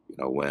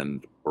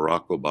 When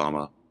Barack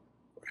Obama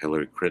or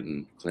Hillary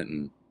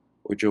Clinton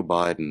or Joe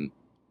Biden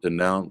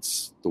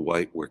denounce the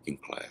white working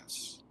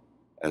class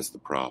as the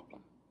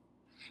problem,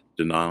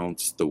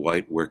 denounce the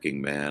white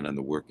working man and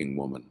the working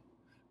woman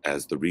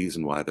as the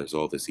reason why there's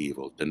all this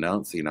evil,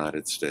 denounce the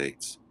United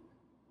States,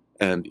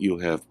 and you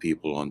have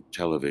people on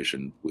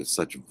television with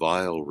such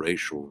vile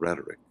racial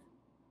rhetoric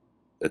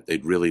that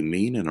they'd really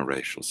mean in a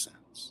racial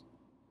sense,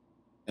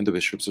 and the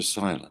bishops are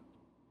silent.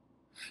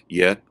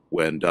 Yet,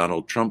 when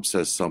Donald Trump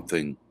says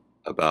something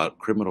about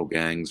criminal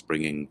gangs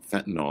bringing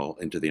fentanyl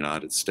into the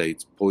United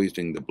States,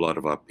 poisoning the blood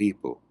of our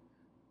people,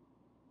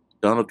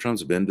 Donald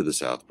Trump's been to the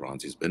South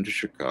Bronx, he's been to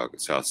Chicago,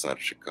 South Side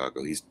of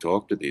Chicago, he's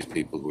talked to these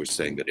people who are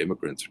saying that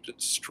immigrants are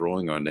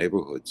destroying our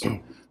neighborhoods,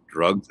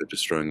 drugs are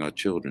destroying our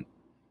children.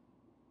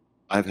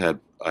 I've had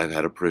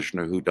a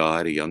parishioner who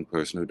died, a young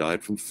person who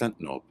died from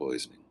fentanyl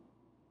poisoning.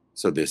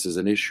 So this is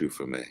an issue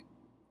for me.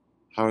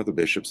 How are the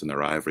bishops in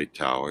their ivory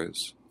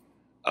towers,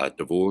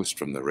 divorced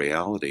from the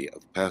reality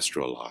of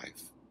pastoral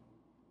life,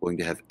 going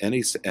to have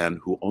any, and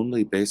who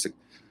only basic,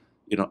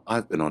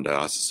 I've been on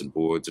diocesan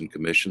boards and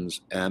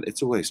commissions, and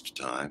it's a waste of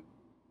time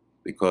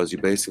because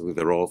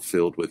they're all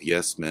filled with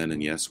yes men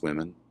and yes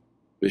women.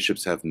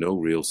 Bishops have no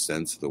real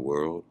sense of the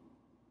world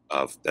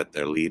that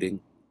they're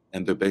leading,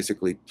 and they're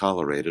basically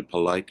tolerated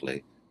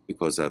politely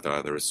because they're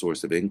either a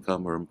source of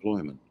income or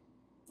employment.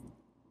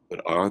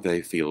 But are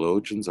they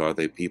theologians? Are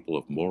they people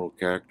of moral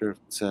character?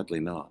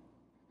 Sadly not.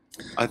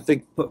 I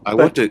think But, I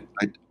want but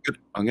to.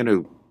 I'm going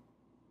to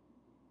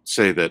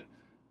say that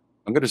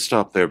I'm going to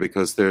stop there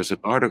because there's an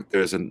article,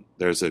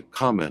 there's a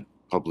comment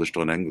published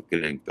on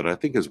Anglican Ink that I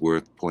think is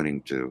worth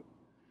pointing to.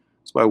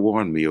 It's by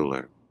Warren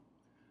Mueller,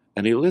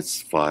 and he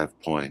lists 5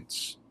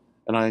 points.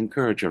 And I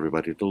encourage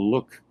everybody to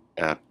look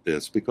at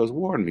this because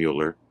Warren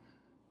Mueller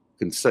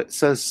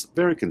says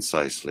very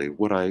concisely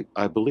what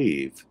I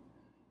believe,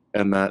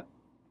 and that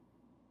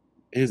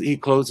he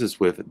closes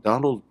with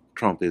Donald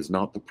Trump is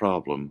not the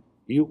problem,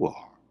 you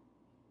are.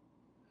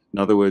 In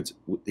other words,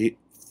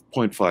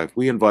 point 5,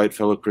 we invite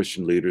fellow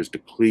Christian leaders to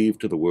cleave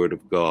to the Word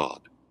of God.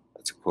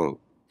 That's a quote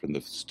from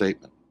the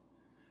statement.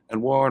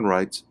 And Warren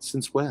writes,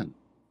 since when?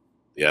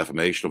 The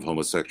affirmation of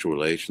homosexual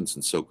relations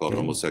and so-called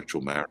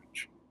homosexual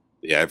marriage,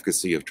 the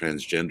advocacy of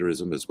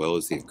transgenderism, as well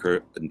as the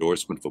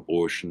endorsement of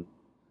abortion,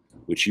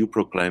 which you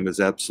proclaim is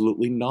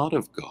absolutely not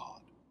of God.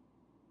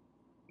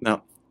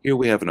 Now, here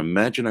we have an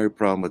imaginary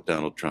problem with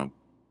Donald Trump,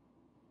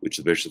 which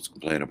the bishops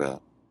complain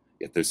about,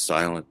 yet they're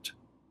silent,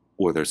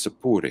 or they're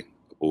supporting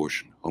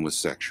abortion,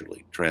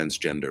 homosexuality,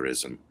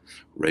 transgenderism,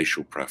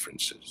 racial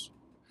preferences.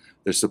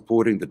 They're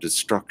supporting the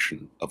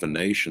destruction of a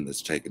nation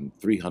that's taken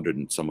 300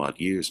 and some odd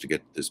years to get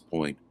to this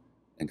point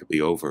and could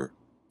be over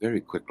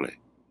very quickly.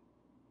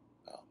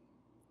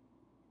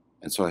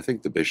 And so I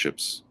think the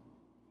bishops,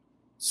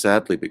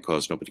 sadly,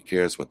 because nobody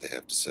cares what they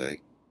have to say,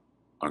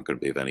 aren't going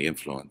to be of any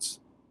influence.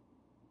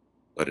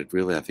 But it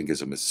really, I think,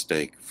 is a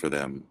mistake for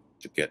them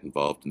to get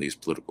involved in these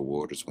political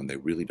waters when they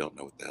really don't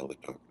know what the hell they're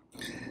talking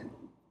about.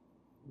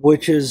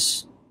 which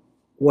is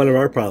one of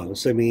our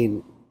problems. I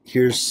mean,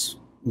 here's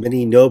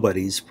many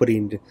nobodies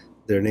putting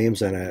their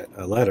names on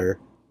a letter.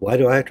 Why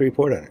do I have to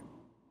report on it?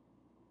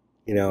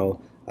 You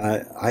know,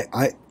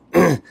 I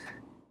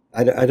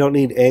I don't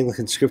need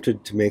Anglican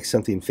Scripted to make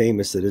something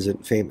famous that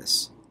isn't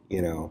famous.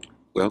 You know.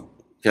 Well,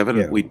 Kevin,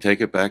 Yeah. we take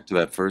it back to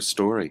that first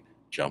story,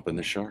 jumping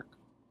the shark.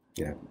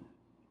 Yeah.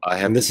 I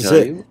have And to this is tell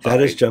it. you,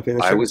 That is jumping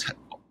the I shark. was,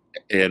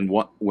 and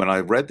when I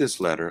read this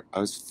letter, I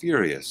was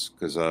furious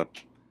because,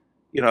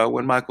 you know,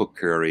 when Michael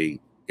Curry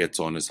gets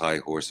on his high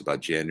horse about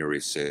January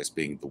 6th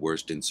being the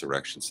worst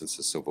insurrection since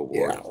the Civil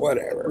War, Yeah, I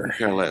whatever. couldn't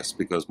care less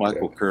because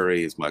Michael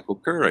Curry is Michael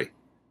Curry.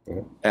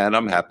 Yeah. And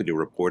I'm happy to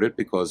report it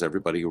because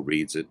everybody who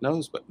reads it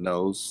knows,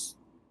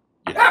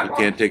 you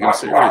can't take him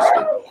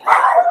seriously.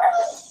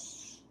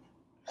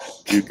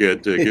 You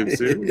can't take him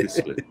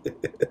seriously.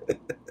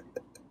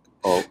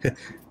 Oh,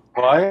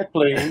 quiet,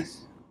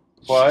 please.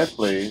 Quiet,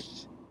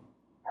 please.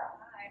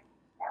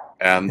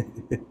 And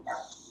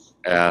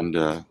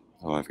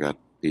I've got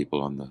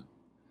people on the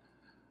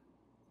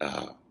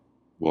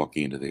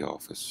walking into the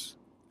office.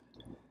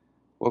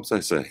 What was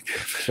I saying?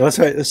 No, that's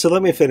right. So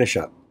let me finish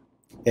up.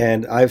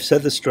 And I've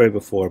said this story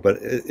before, but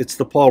it's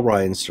the Paul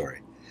Ryan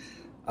story.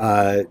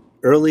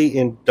 Early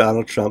in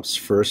Donald Trump's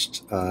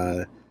first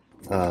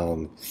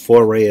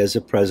foray as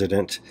a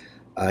president,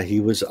 he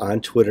was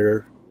on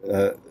Twitter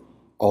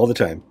all the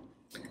time.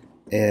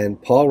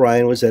 And Paul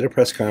Ryan was at a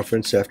press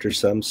conference after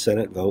some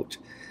Senate vote,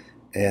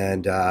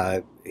 and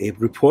a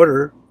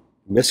reporter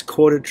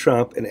misquoted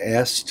Trump and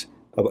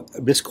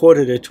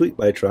misquoted a tweet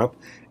by Trump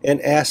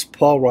and asked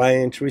Paul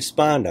Ryan to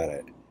respond on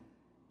it.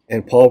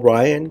 And Paul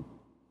Ryan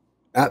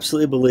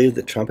absolutely believed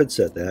that Trump had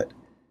said that,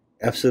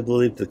 absolutely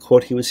believed the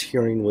quote he was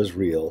hearing was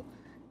real,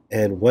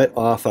 and went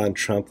off on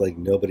Trump like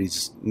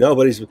nobody's.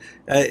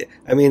 I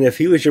mean, if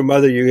he was your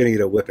mother, you're going to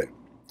get a whipping.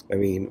 I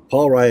mean,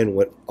 Paul Ryan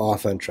went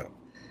off on Trump.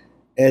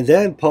 And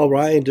then Paul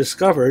Ryan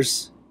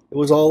discovers it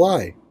was all a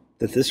lie,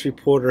 that this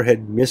reporter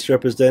had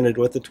misrepresented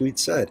what the tweet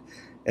said.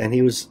 And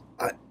he was,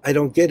 I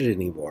don't get it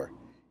anymore.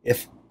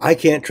 If I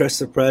can't trust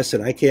the press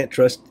and I can't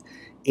trust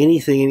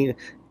anything,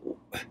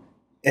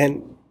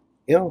 and,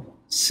 you know,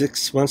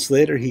 6 months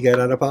later, he got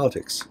out of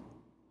politics.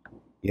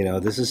 You know,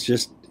 this is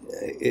just,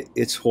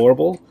 it's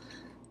horrible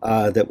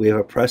that we have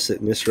a press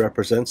that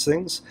misrepresents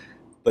things,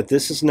 but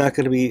this is not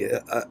going to be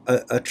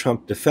a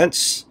Trump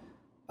defense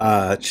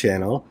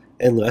channel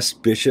unless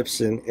bishops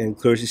and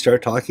clergy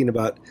start talking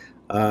about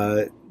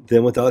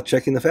them without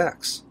checking the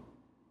facts.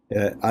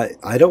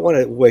 I don't want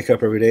to wake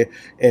up every day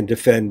and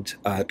defend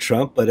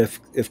Trump, but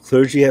if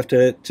clergy have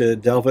to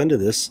delve into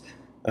this,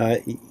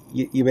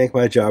 you make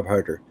my job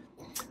harder.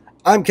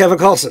 I'm Kevin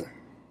Carlson.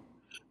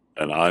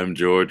 And I'm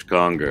George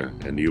Conger,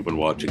 and you've been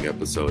watching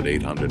episode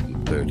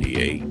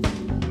 838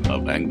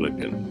 of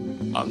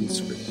Anglican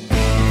Unscripted.